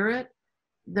spirit,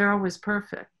 they're always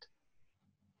perfect.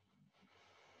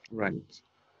 Right.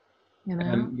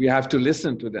 And we have to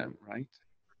listen to them, right?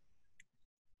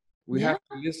 We have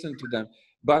to listen to them.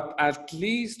 But at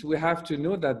least we have to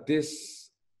know that this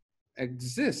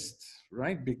exists,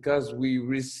 right? Because we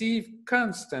receive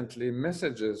constantly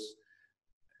messages.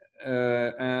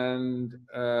 And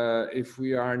if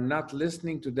we are not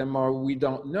listening to them, or we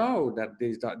don't know that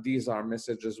these are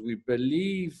messages, we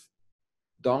believe,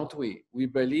 don't we? We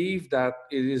believe that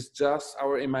it is just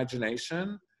our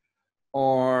imagination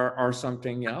or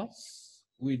something else.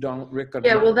 We don't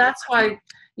recognize. Yeah, well, that's why,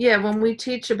 when we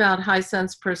teach about high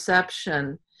sense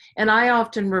perception, and I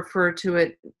often refer to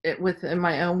it within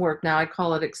my own work now, I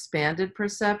call it expanded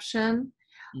perception,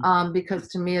 because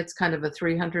to me it's kind of a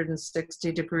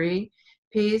 360-degree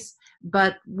piece.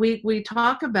 But we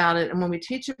talk about it, and when we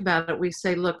teach about it, we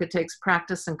say, look, it takes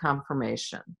practice and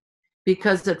confirmation.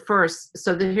 Because at first,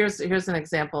 so here's an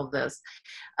example of this,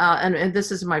 and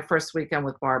this is my first weekend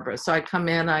with Barbara. So I come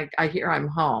in, I hear I'm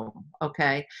home,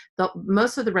 okay?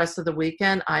 Most of the rest of the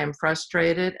weekend, I am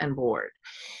frustrated and bored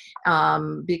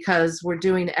because we're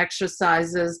doing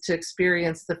exercises to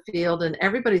experience the field, and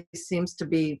everybody seems to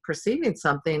be perceiving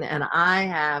something, and I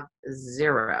have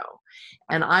zero.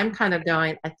 And I'm kind of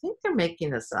going, I think they're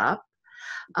making this up.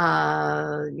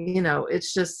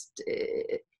 It's just,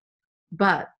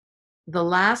 but the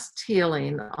last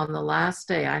healing on the last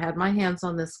day, I had my hands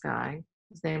on this guy.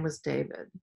 His name was David.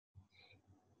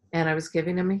 And I was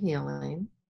giving him a healing.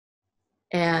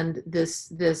 And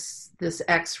this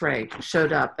X-ray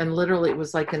showed up, and literally it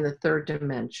was like in the 3rd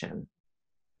dimension.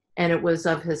 And it was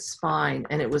of his spine,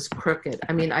 and it was crooked.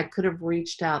 I mean, I could have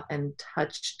reached out and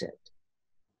touched it.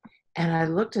 And I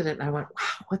looked at it and I went,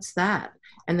 wow, what's that?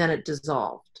 And then it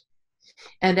dissolved.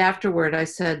 And afterward I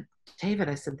said, David,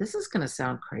 I said, this is going to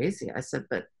sound crazy. I said,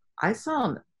 but I saw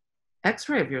an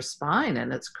X-ray of your spine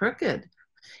and it's crooked.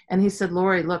 And he said,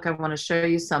 Laurie, look, I want to show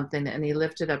you something. And he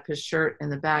lifted up his shirt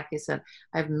in the back. He said,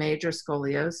 I have major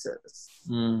scoliosis.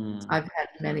 I've had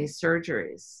many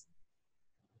surgeries.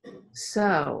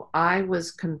 So I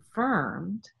was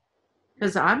confirmed,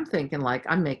 because I'm thinking like,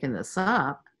 I'm making this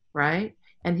up, right?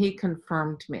 And he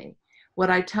confirmed me. What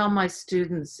I tell my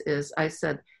students is, I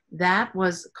said, that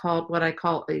was called what I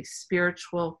call a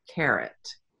spiritual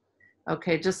carrot.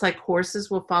 Okay, just like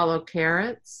horses will follow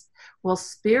carrots. Well,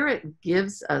 spirit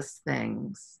gives us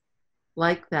things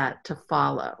like that to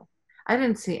follow. I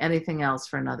didn't see anything else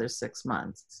for another 6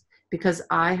 months because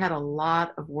I had a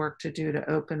lot of work to do to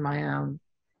open my own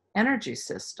energy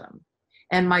system.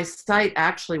 And my sight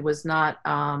actually was not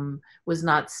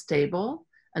stable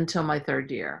until my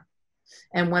 3rd year.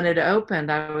 And when it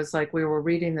opened, I was like, we were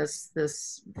reading this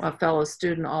a fellow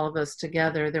student, all of us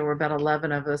together. There were about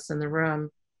 11 of us in the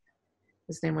room.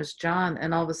 His name was John.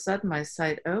 And all of a sudden my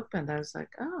sight opened. I was like,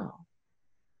 oh,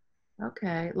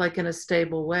 okay. Like in a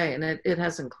stable way. And it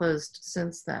hasn't closed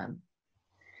since then.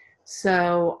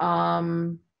 So,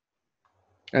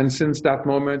 and since that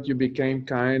moment, you became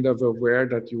kind of aware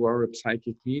that you are a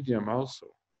psychic medium also.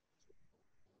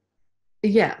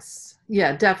 Yes.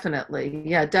 Yeah, definitely.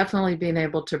 Yeah, definitely being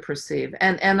able to perceive.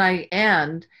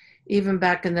 And even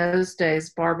back in those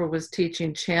days, Barbara was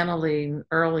teaching channeling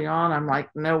early on. I'm like,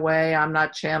 no way, I'm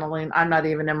not channeling. I'm not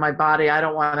even in my body. I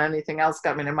don't want anything else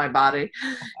coming in my body,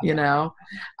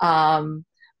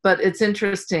 But it's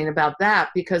interesting about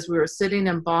that because we were sitting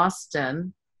in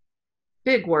Boston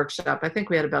big workshop. I think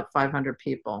we had about 500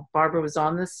 people. Barbara was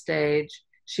on the stage.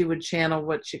 She would channel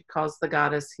what she calls the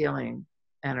goddess healing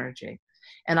energy.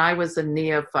 And I was a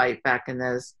neophyte back in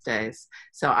those days.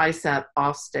 So I sat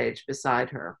off stage beside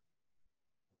her.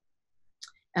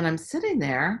 And I'm sitting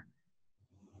there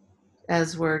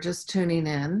as we're just tuning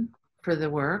in for the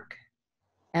work.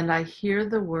 And I hear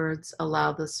the words,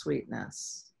 allow the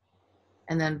sweetness.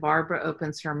 And then Barbara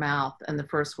opens her mouth, and the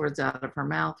first words out of her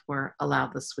mouth were, allow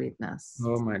the sweetness.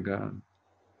 Oh my God.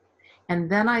 And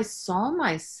then I saw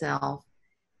myself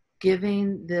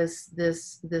giving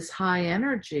this high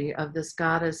energy of this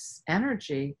goddess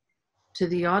energy to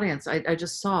the audience. I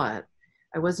just saw it.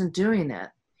 I wasn't doing it.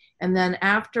 And then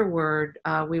afterward,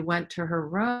 we went to her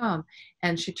room,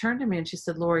 and she turned to me and she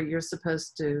said, Laurie, you're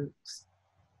supposed to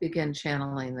begin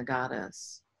channeling the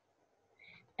goddess.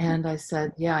 And I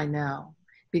said, yeah, I know.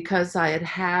 Because I had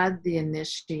had the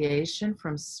initiation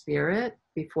from spirit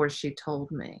before she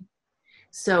told me.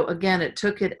 So again, it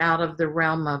took it out of the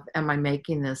realm of, am I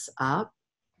making this up?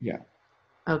 Yeah.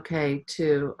 Okay,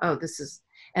 to, oh, this is,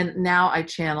 and now I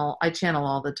channel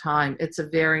all the time. It's a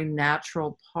very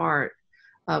natural part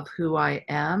of who I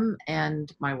am and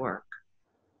my work.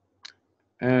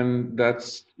 And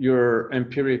that's your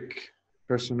empiric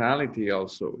personality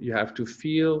also. You have to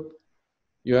feel,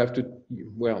 you have to,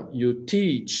 well, you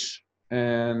teach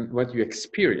and what you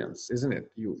experience, isn't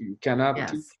it? You cannot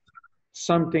teach Yes.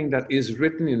 something that is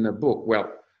written in a book,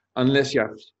 well, unless you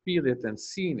have feel it and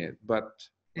seen it, but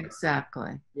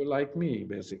Exactly. you're like me,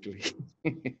 basically.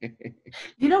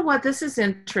 You know what? This is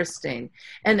interesting.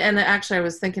 And actually, I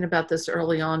was thinking about this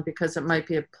early on because it might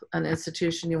be an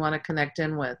institution you want to connect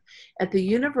in with. At the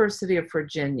University of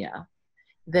Virginia,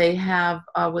 they have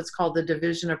what's called the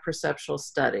Division of Perceptual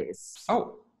Studies.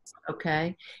 Oh.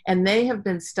 Okay. And they have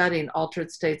been studying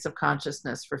altered states of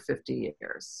consciousness for 50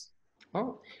 years.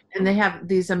 Oh. And they have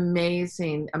these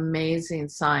amazing, amazing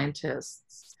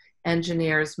scientists,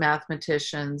 engineers,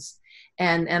 mathematicians.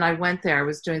 And I went there. I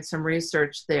was doing some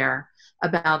research there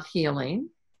about healing.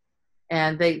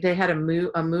 And they had a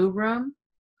moo room.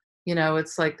 You know,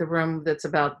 it's like the room that's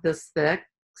about this thick,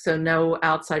 so no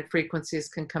outside frequencies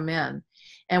can come in.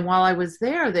 And while I was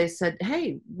there, they said,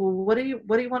 hey, well, what do you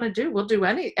want to do? We'll do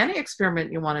any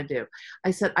experiment you want to do.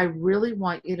 I said, I really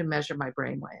want you to measure my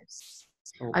brainwaves.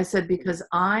 Oh. I said, because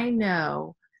I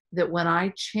know that when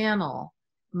I channel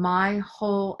my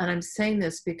whole, and I'm saying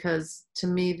this because to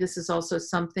me, this is also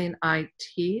something I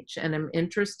teach and am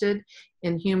interested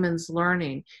in humans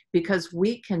learning, because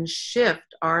we can shift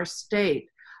our state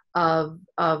of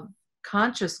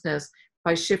consciousness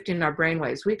by shifting our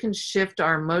brainwaves. We can shift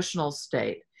our emotional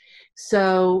state.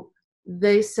 So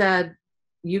they said,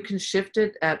 you can shift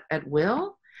it at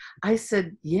will? I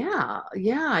said, yeah,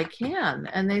 I can.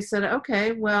 And they said,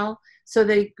 okay, well, so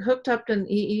they hooked up an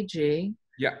EEG.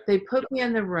 Yeah. They put me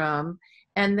in the room,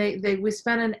 and we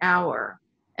spent an hour,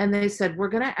 and they said, we're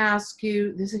going to ask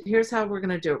you, here's how we're going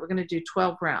to do it. We're going to do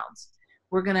 12 rounds.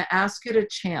 We're going to ask you to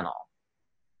channel.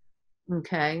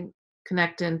 Okay.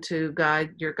 Connect into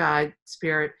your guide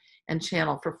spirit and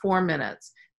channel for 4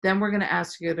 minutes. Then we're going to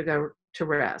ask you to go to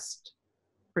rest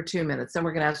for 2 minutes. Then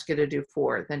we're going to ask you to do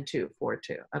 4, then 2, 4,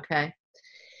 2. Okay.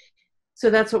 So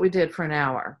that's what we did for an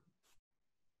hour.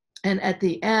 And at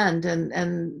the end,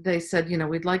 and they said, you know,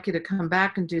 we'd like you to come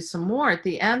back and do some more. At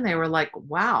the end, they were like,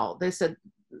 wow. They said,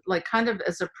 like, kind of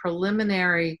as a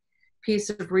preliminary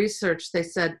piece of research, they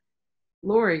said,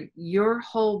 Laurie, your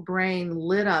whole brain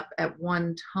lit up at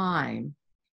one time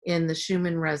in the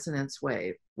Schumann resonance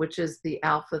wave, which is the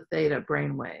alpha theta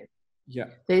brain wave. Yeah.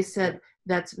 They said,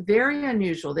 that's very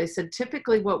unusual. They said,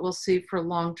 typically what we'll see for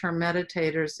long-term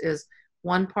meditators is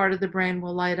one part of the brain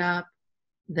will light up,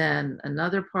 then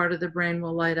another part of the brain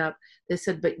will light up. They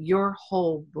said, but your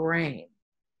whole brain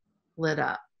lit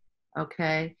up.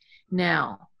 Okay.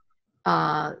 Now,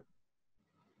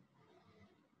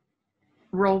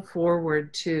 roll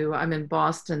forward to, I'm in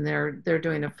Boston. They're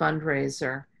doing a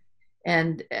fundraiser,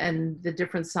 and the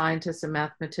different scientists and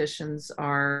mathematicians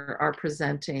are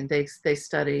presenting. They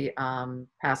study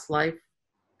past life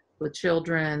with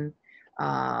children,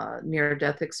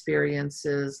 near-death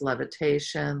experiences,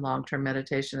 levitation, long-term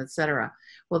meditation, etc.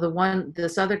 Well,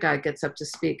 this other guy gets up to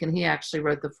speak, and he actually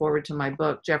wrote the foreword to my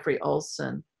book, Jeffrey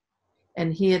Olson,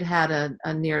 and he had a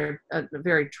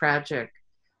very tragic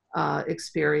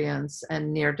experience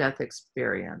and near-death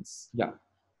experience. Yeah.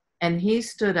 And he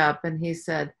stood up and he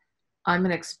said, I'm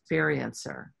an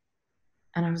experiencer.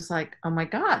 And I was like, oh my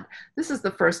God, this is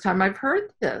the first time I've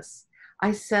heard this.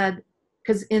 I said,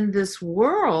 because in this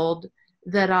world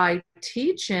that I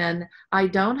teach in, I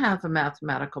don't have a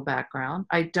mathematical background.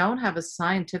 I don't have a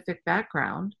scientific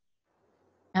background.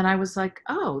 And I was like,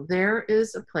 oh, there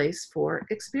is a place for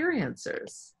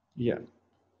experiencers Yeah.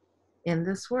 in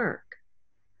this work.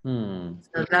 Hmm.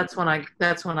 So that's when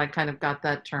I kind of got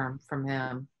that term from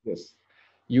him. Yes.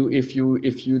 If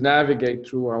you navigate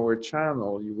through our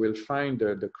channel, you will find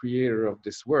the creator of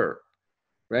this work,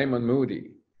 Raymond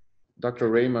Moody, Dr.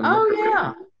 Raymond Oh Moody.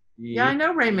 yeah. Yeah, I He,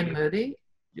 know Raymond Moody. I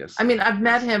yes. mean, I've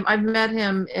met him. I've met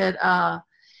him at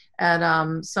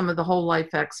some of the whole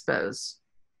life expos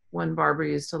when Barbara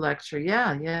used to lecture.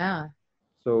 Yeah, yeah.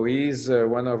 So he's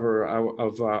one of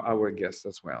our guests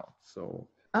as well. So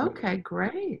Okay,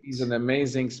 great. he's an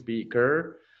amazing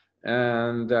speaker,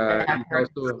 and Yeah, I've he's heard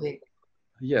him also, speak.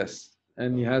 yes,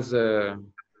 and he has a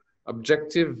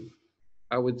objective,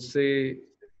 I would say,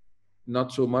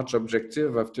 not so much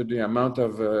objective after the amount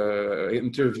of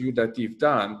interview that you've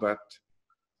done, but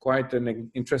quite an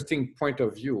interesting point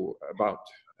of view about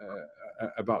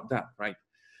that, right?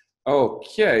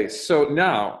 Okay, so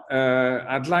now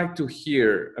I'd like to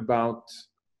hear about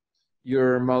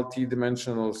your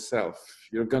multidimensional self.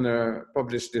 You're gonna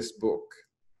publish this book.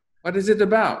 What is it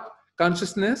about?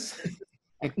 Consciousness?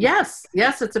 Yes,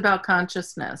 yes, it's about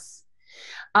consciousness.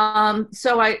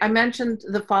 So I mentioned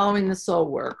the following the soul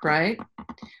work, right?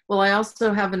 Well, I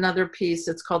also have another piece.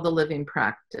 It's called the living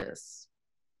practice.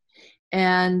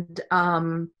 And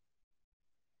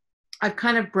I've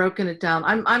kind of broken it down.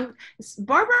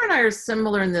 Barbara and I are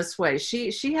similar in this way.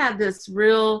 She had this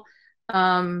real,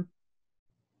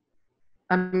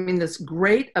 this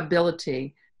great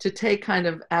ability to take kind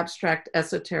of abstract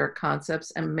esoteric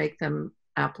concepts and make them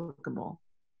applicable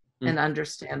and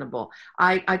understandable.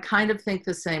 I kind of think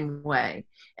the same way.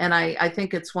 And I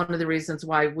think it's one of the reasons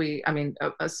why we,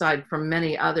 aside from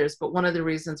many others, but one of the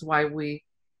reasons why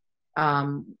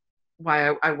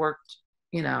why I worked,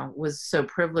 was so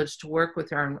privileged to work with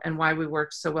her, and why we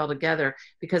worked so well together,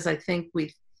 because I think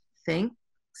we think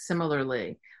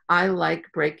similarly. I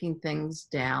like breaking things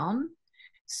down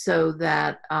so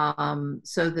that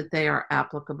they are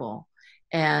applicable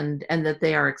and that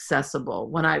they are accessible.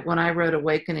 When I wrote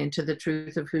Awakening to the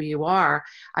Truth of Who You Are,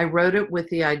 I wrote it with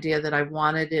the idea that I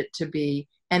wanted it to be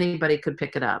anybody could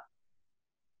pick it up,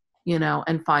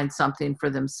 and find something for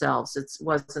themselves. It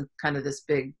wasn't kind of this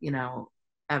big,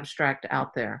 abstract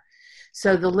out there.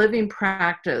 So the living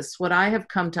practice, what I have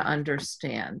come to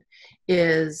understand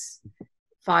is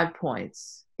 5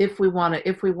 points. If we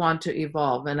want to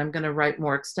evolve, and I'm going to write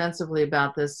more extensively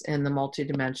about this in the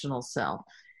multidimensional self.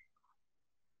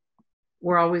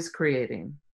 We're always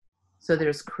creating. So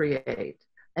there's create.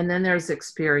 And then there's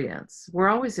experience. We're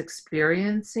always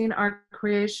experiencing our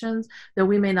creations, though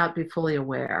we may not be fully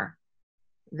aware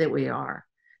that we are.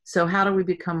 So how do we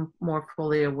become more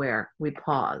fully aware? We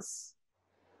pause.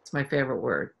 It's my favorite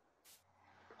word.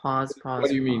 Pause, What pause,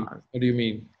 do you mean? pause. What do you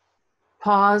mean?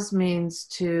 Pause means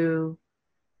to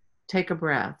take a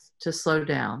breath, to slow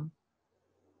down.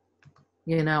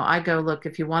 I go, look,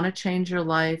 if you want to change your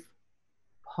life,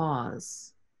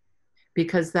 pause.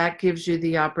 Because that gives you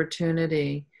the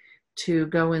opportunity to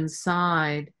go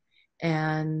inside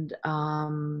and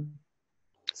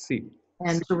See.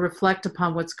 and to reflect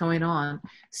upon what's going on.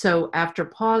 So after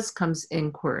pause comes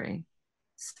inquiry,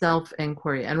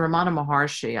 self-inquiry. And Ramana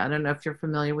Maharshi, I don't know if you're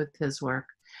familiar with his work,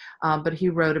 but he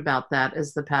wrote about that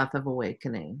as the path of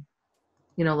awakening.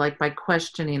 Like by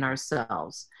questioning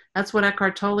ourselves. That's what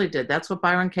Eckhart Tolle did. That's what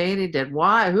Byron Katie did.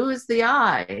 Why? Who is the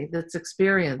I that's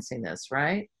experiencing this,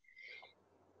 right?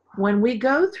 When we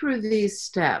go through these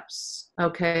steps,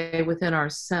 okay, within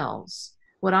ourselves,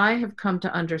 what I have come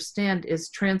to understand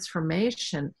is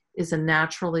transformation is a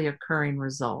naturally occurring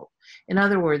result. In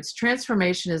other words,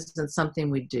 transformation isn't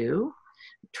something we do.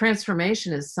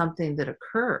 Transformation is something that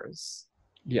occurs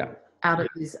out of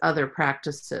these other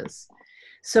practices.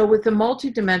 So with the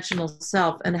multidimensional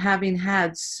self, and having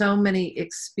had so many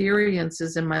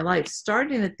experiences in my life,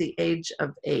 starting at the age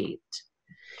of 8,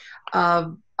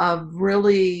 of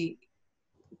really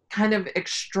kind of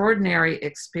extraordinary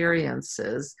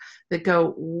experiences that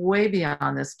go way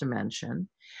beyond this dimension.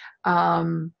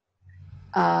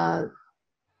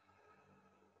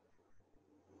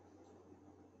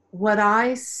 What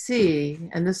I see,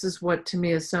 and this is what to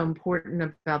me is so important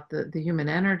about the human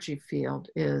energy field,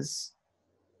 is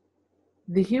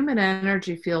the human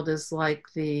energy field is like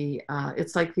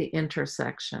it's like the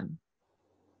intersection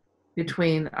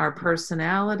between our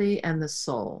personality and the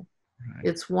soul. Right.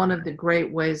 It's one of the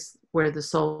great ways where the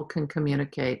soul can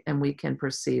communicate and we can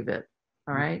perceive it.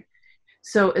 All right.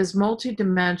 So as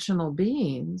multidimensional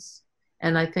beings,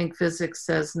 and I think physics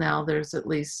says now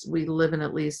we live in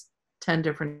at least 10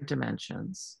 different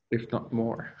dimensions. If not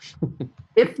more.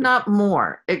 If not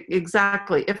more.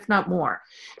 Exactly, if not more.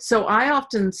 So I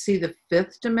often see the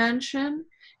fifth dimension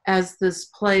as this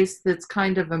place that's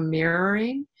kind of a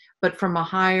mirroring, but from a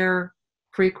higher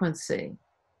frequency.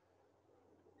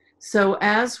 So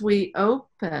as we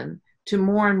open to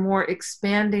more and more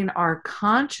expanding our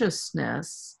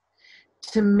consciousness,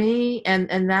 to me,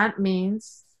 and that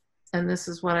means, and this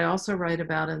is what I also write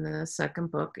about in the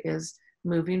second book, is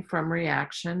moving from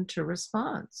reaction to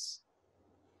response.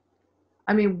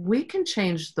 I mean, we can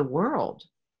change the world.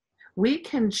 We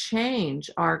can change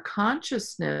our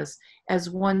consciousness as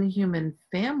one human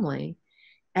family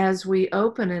as we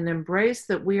open and embrace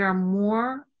that we are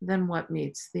more than what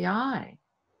meets the eye.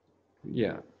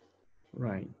 Yeah,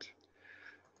 right.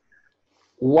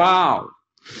 Wow.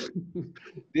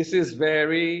 This is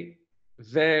very,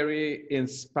 very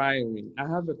inspiring. I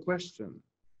have a question.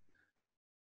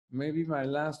 Maybe my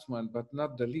last one, but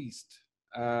not the least.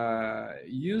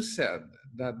 You said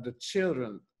that the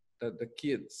children, that the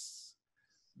kids,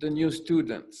 the new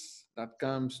students that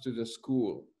comes to the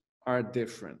school are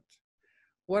different.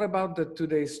 What about the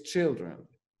today's children?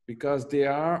 Because they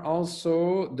are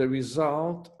also the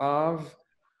result of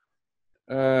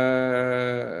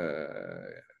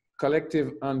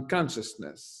collective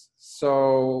unconsciousness.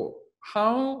 So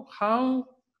how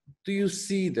do you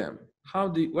see them?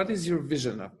 What is your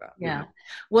vision of that? Yeah.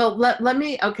 Well, let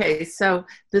me, okay. So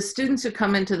the students who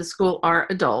come into the school are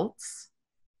adults.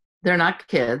 They're not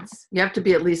kids. You have to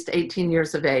be at least 18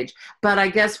 years of age. But I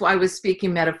guess I was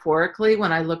speaking metaphorically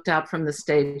when I looked out from the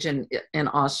stage in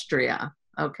Austria.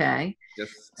 Okay.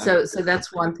 Yes. So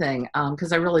that's one thing,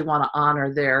 because I really want to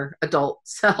honor their adult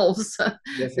selves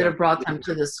Yes, that have brought them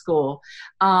to the school.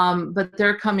 But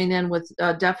they're coming in with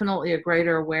definitely a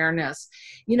greater awareness.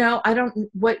 You know,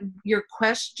 what your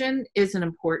question is an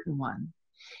important one.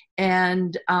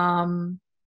 And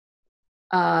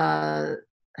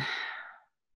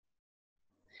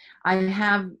I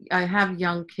have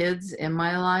young kids in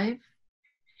my life,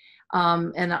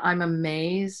 and I'm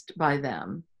amazed by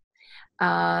them.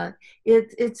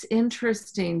 It's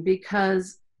interesting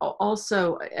because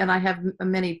also, and I have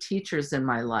many teachers in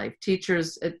my life,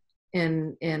 teachers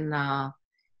in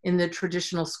the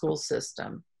traditional school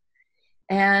system,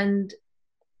 and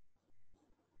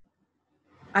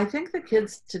I think the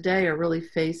kids today are really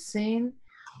facing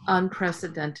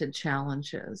unprecedented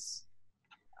challenges.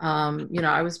 You know,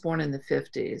 I was born in the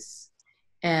 50s,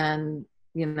 and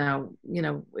you know,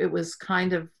 it was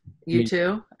kind of, you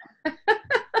too.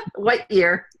 What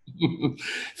year?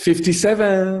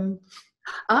 57.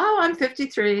 Oh, I'm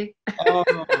 53. Oh,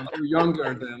 you're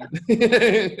younger then.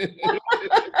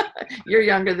 You're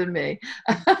younger than me.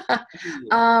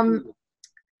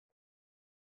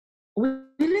 We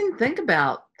didn't think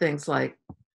about things like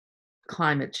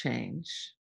climate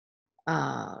change,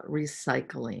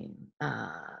 recycling,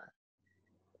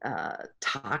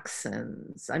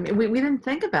 toxins. I mean, we didn't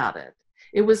think about it.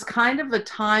 It was kind of a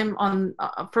time on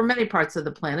for many parts of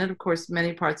the planet. Of course,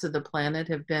 many parts of the planet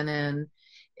have been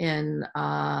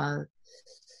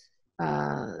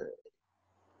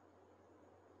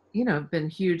you know, been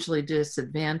hugely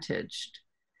disadvantaged.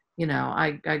 You know,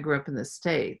 I grew up in the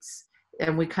States,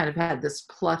 and we kind of had this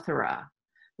plethora,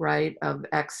 right, of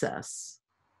excess,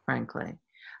 frankly.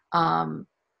 I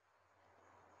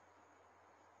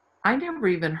never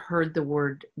even heard the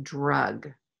word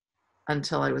drug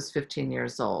until I was 15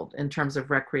 years old in terms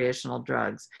of recreational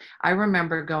drugs. I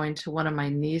remember going to one of my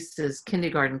niece's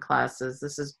kindergarten classes.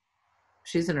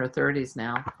 She's in her 30s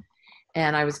now.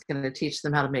 And I was going to teach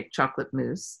them how to make chocolate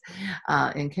mousse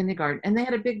in kindergarten. And they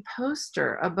had a big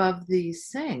poster above the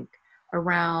sink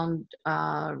around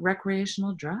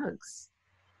recreational drugs,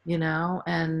 you know,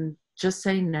 and just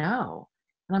say no.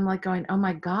 And I'm like going, oh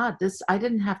my God, I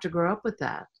didn't have to grow up with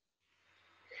that.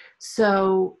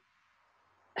 So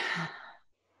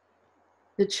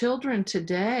the children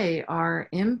today are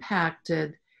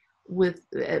impacted with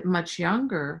much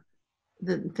younger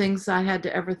than things I had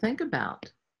to ever think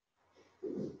about.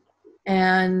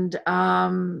 And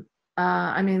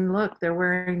I mean, look, they're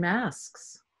wearing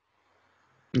masks.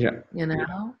 Yeah. You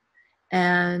know,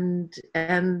 and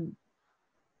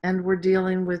we're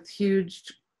dealing with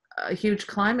a huge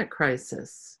climate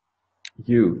crisis.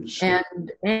 Huge.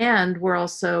 And we're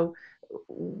also,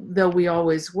 though we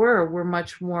always were, we're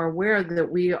much more aware that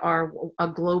we are a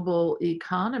global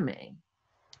economy.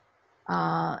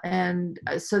 And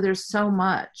so there's so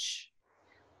much.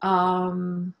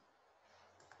 Well,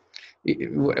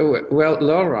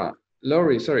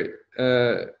 Laurie, sorry.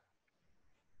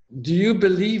 Do you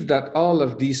believe that all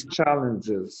of these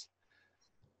challenges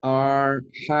are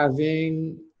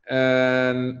having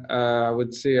and I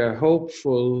would say a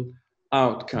hopeful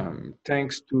outcome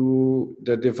thanks to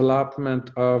the development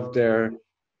of their,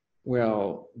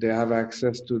 well, they have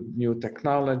access to new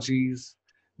technologies,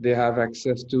 they have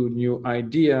access to new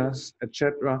ideas,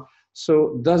 etc.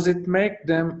 So does it make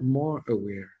them more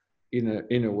aware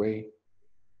in a way?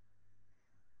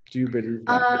 Do you believe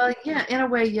that? Yeah, in a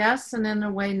way, yes, and in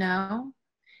a way, no,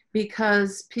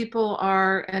 because people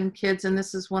are, and kids, and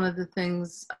this is one of the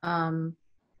things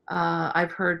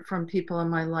I've heard from people in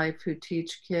my life who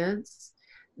teach kids,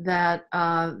 that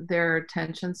their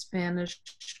attention span is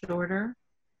shorter.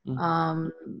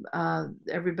 Mm.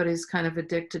 Everybody's kind of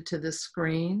addicted to the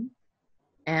screen.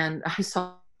 And I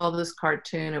saw this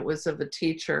cartoon. It was of a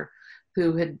teacher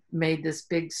who had made this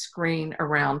big screen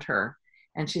around her.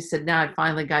 And she said, "Now I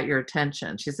finally got your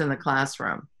attention." She's in the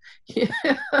classroom.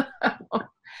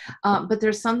 But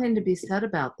there's something to be said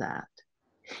about that.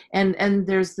 And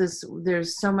there's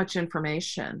so much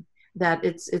information that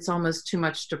it's almost too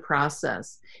much to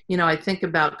process. I think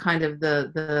about kind of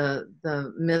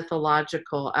the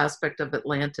mythological aspect of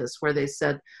Atlantis, where they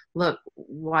said, look,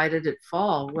 why did it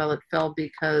fall? Well, it fell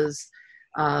because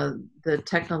the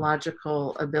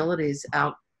technological abilities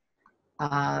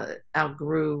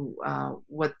outgrew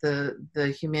what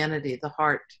the humanity, the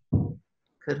heart,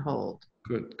 could hold.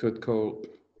 Could cope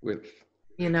with.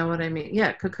 You know what I mean?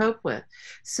 Yeah, could cope with.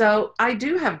 So I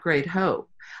do have great hope.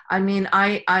 I mean,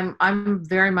 I'm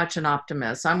very much an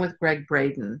optimist. I'm with Greg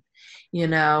Braden.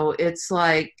 It's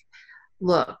like,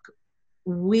 look,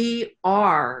 we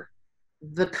are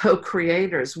the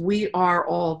co-creators. We are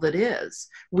all that is.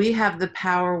 We have the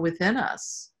power within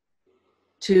us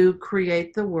to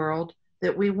create the world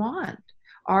that we want.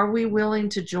 Are we willing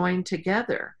to join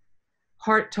together,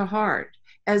 heart to heart,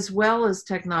 as well as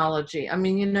technology? I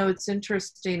mean, it's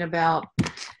interesting about,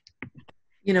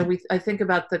 I think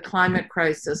about the climate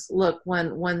crisis. Look, when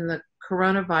the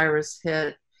coronavirus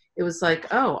hit, it was like,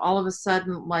 oh, all of a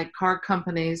sudden, like, car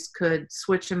companies could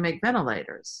switch and make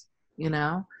ventilators.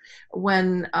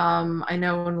 When I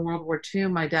know in World War II,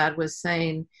 my dad was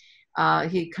saying,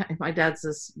 my dad's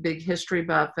this big history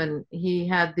buff, and he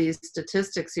had these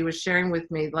statistics he was sharing with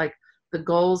me, like the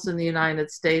goals in the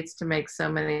United States to make so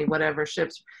many whatever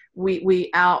ships. We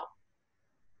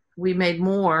made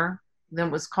more than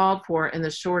was called for in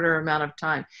the shorter amount of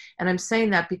time. And I'm saying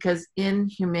that because in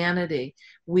humanity,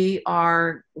 we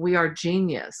are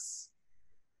genius.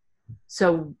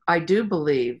 So I do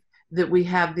believe that we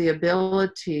have the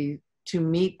ability to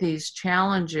meet these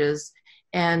challenges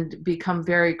and become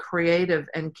very creative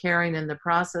and caring in the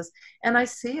process. And I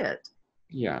see it.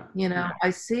 Yeah. I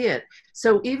see it.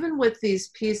 So even with these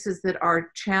pieces that are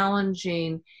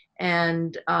challenging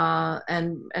and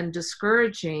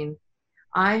discouraging,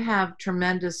 I have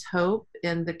tremendous hope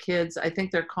in the kids. I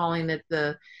think they're calling it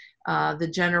the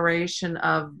generation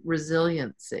of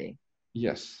resiliency.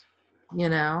 Yes.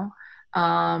 And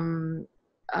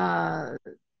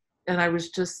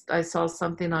I saw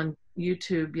something on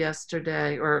YouTube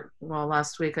yesterday, or well,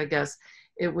 last week, I guess.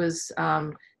 It was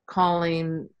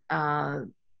calling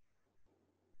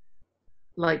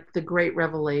like the Great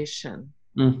Revelation.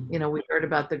 Mm. We heard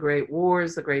about the Great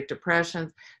Wars, the Great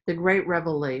Depressions, the Great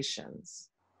Revelations.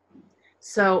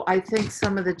 So I think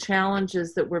some of the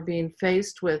challenges that we're being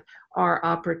faced with are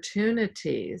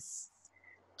opportunities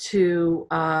to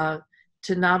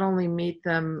not only meet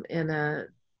them in a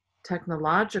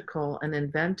technological and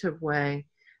inventive way,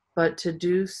 but to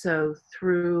do so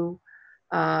through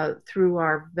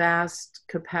our vast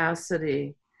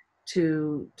capacity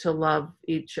to love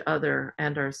each other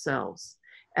and ourselves.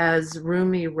 As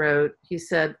Rumi wrote, he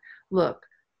said, look,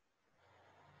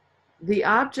 the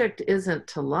object isn't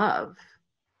to love.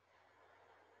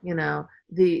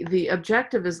 The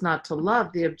objective is not to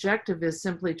love. The objective is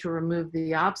simply to remove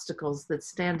the obstacles that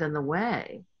stand in the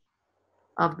way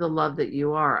of the love that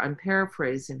you are. I'm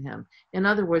paraphrasing him. In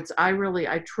other words, I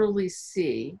truly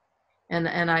see,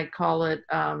 and I call it,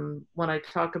 when I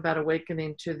talk about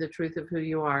awakening to the truth of who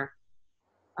you are,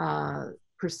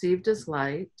 perceived as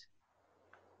light,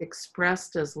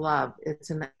 expressed as love. It's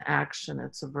an action,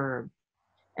 it's a verb,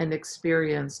 and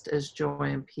experienced as joy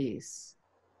and peace.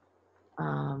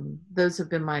 Those have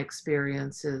been my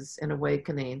experiences in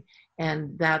awakening,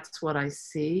 and that's what I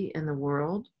see in the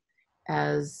world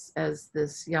as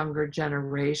this younger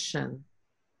generation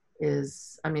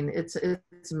is. I mean, it's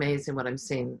amazing what I'm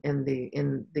seeing in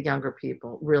the younger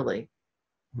people, really.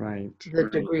 Right. The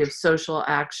degree of social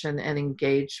action and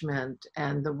engagement,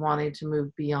 and the wanting to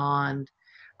move beyond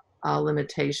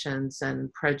limitations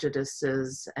and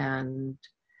prejudices, and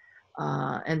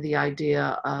the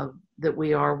idea of that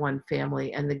we are one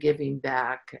family, and the giving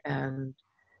back, and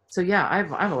So yeah, I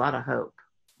have a lot of hope.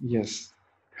 Yes.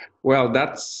 Well,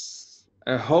 that's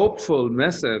a hopeful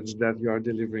message that you are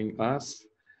delivering us.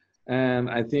 And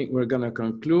I think we're going to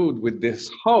conclude with this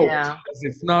hope, Yeah. because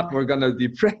if not, we're going to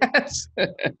depress.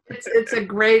 It's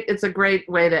a great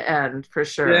way to end, for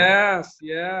sure. Yes,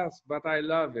 yes, but I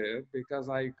love it because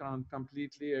I can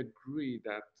completely agree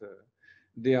that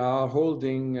they are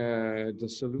holding the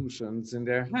solutions in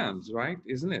their hands, right?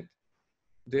 Isn't it?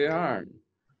 They are.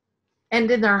 And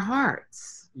in their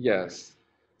hearts. Yes,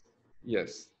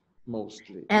 yes,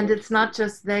 mostly, And it's mostly. not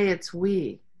just they, it's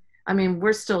we. I mean,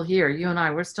 we're still here. You and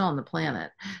I, we're still on the planet.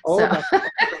 Oh, So that's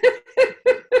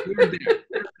we're there.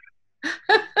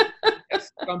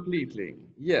 Yes, completely.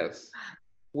 Yes.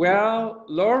 Well,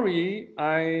 Laurie,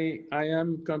 I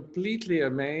am completely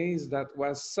amazed. That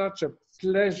was such a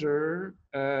pleasure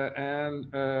and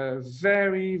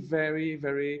very, very,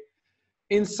 very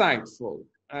insightful.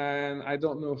 And I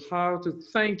don't know how to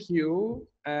thank you.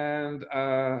 And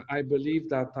I believe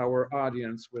that our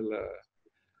audience will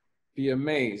be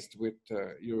amazed with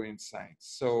your insights.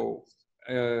 So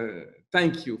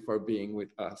thank you for being with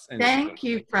us. And thank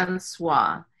you,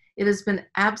 Francois. It has been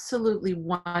absolutely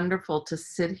wonderful to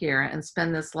sit here and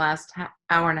spend this last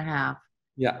hour and a half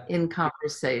yeah, in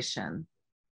conversation.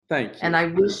 thank And you. I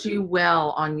wish you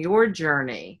well on your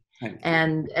journey Thank you.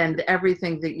 and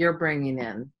everything that you're bringing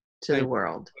in to the Thank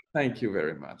world. Thank you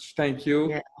very much. Thank you.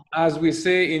 Yeah. As we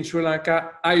say in Sri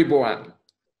Lanka, Ayubowan.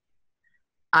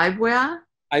 Aybuan?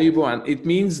 Ayubowan. It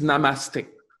means namaste.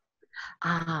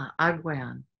 Ah,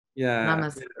 Aybuan. Yeah.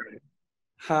 Namaste.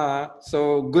 Ha.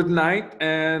 So good night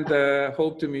and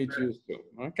hope to meet you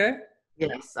soon. Okay?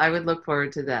 Yes, I would look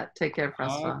forward to that. Take care,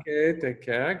 Francois. Okay. Take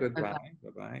care. Bye-bye.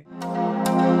 Goodbye.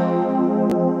 Bye-bye.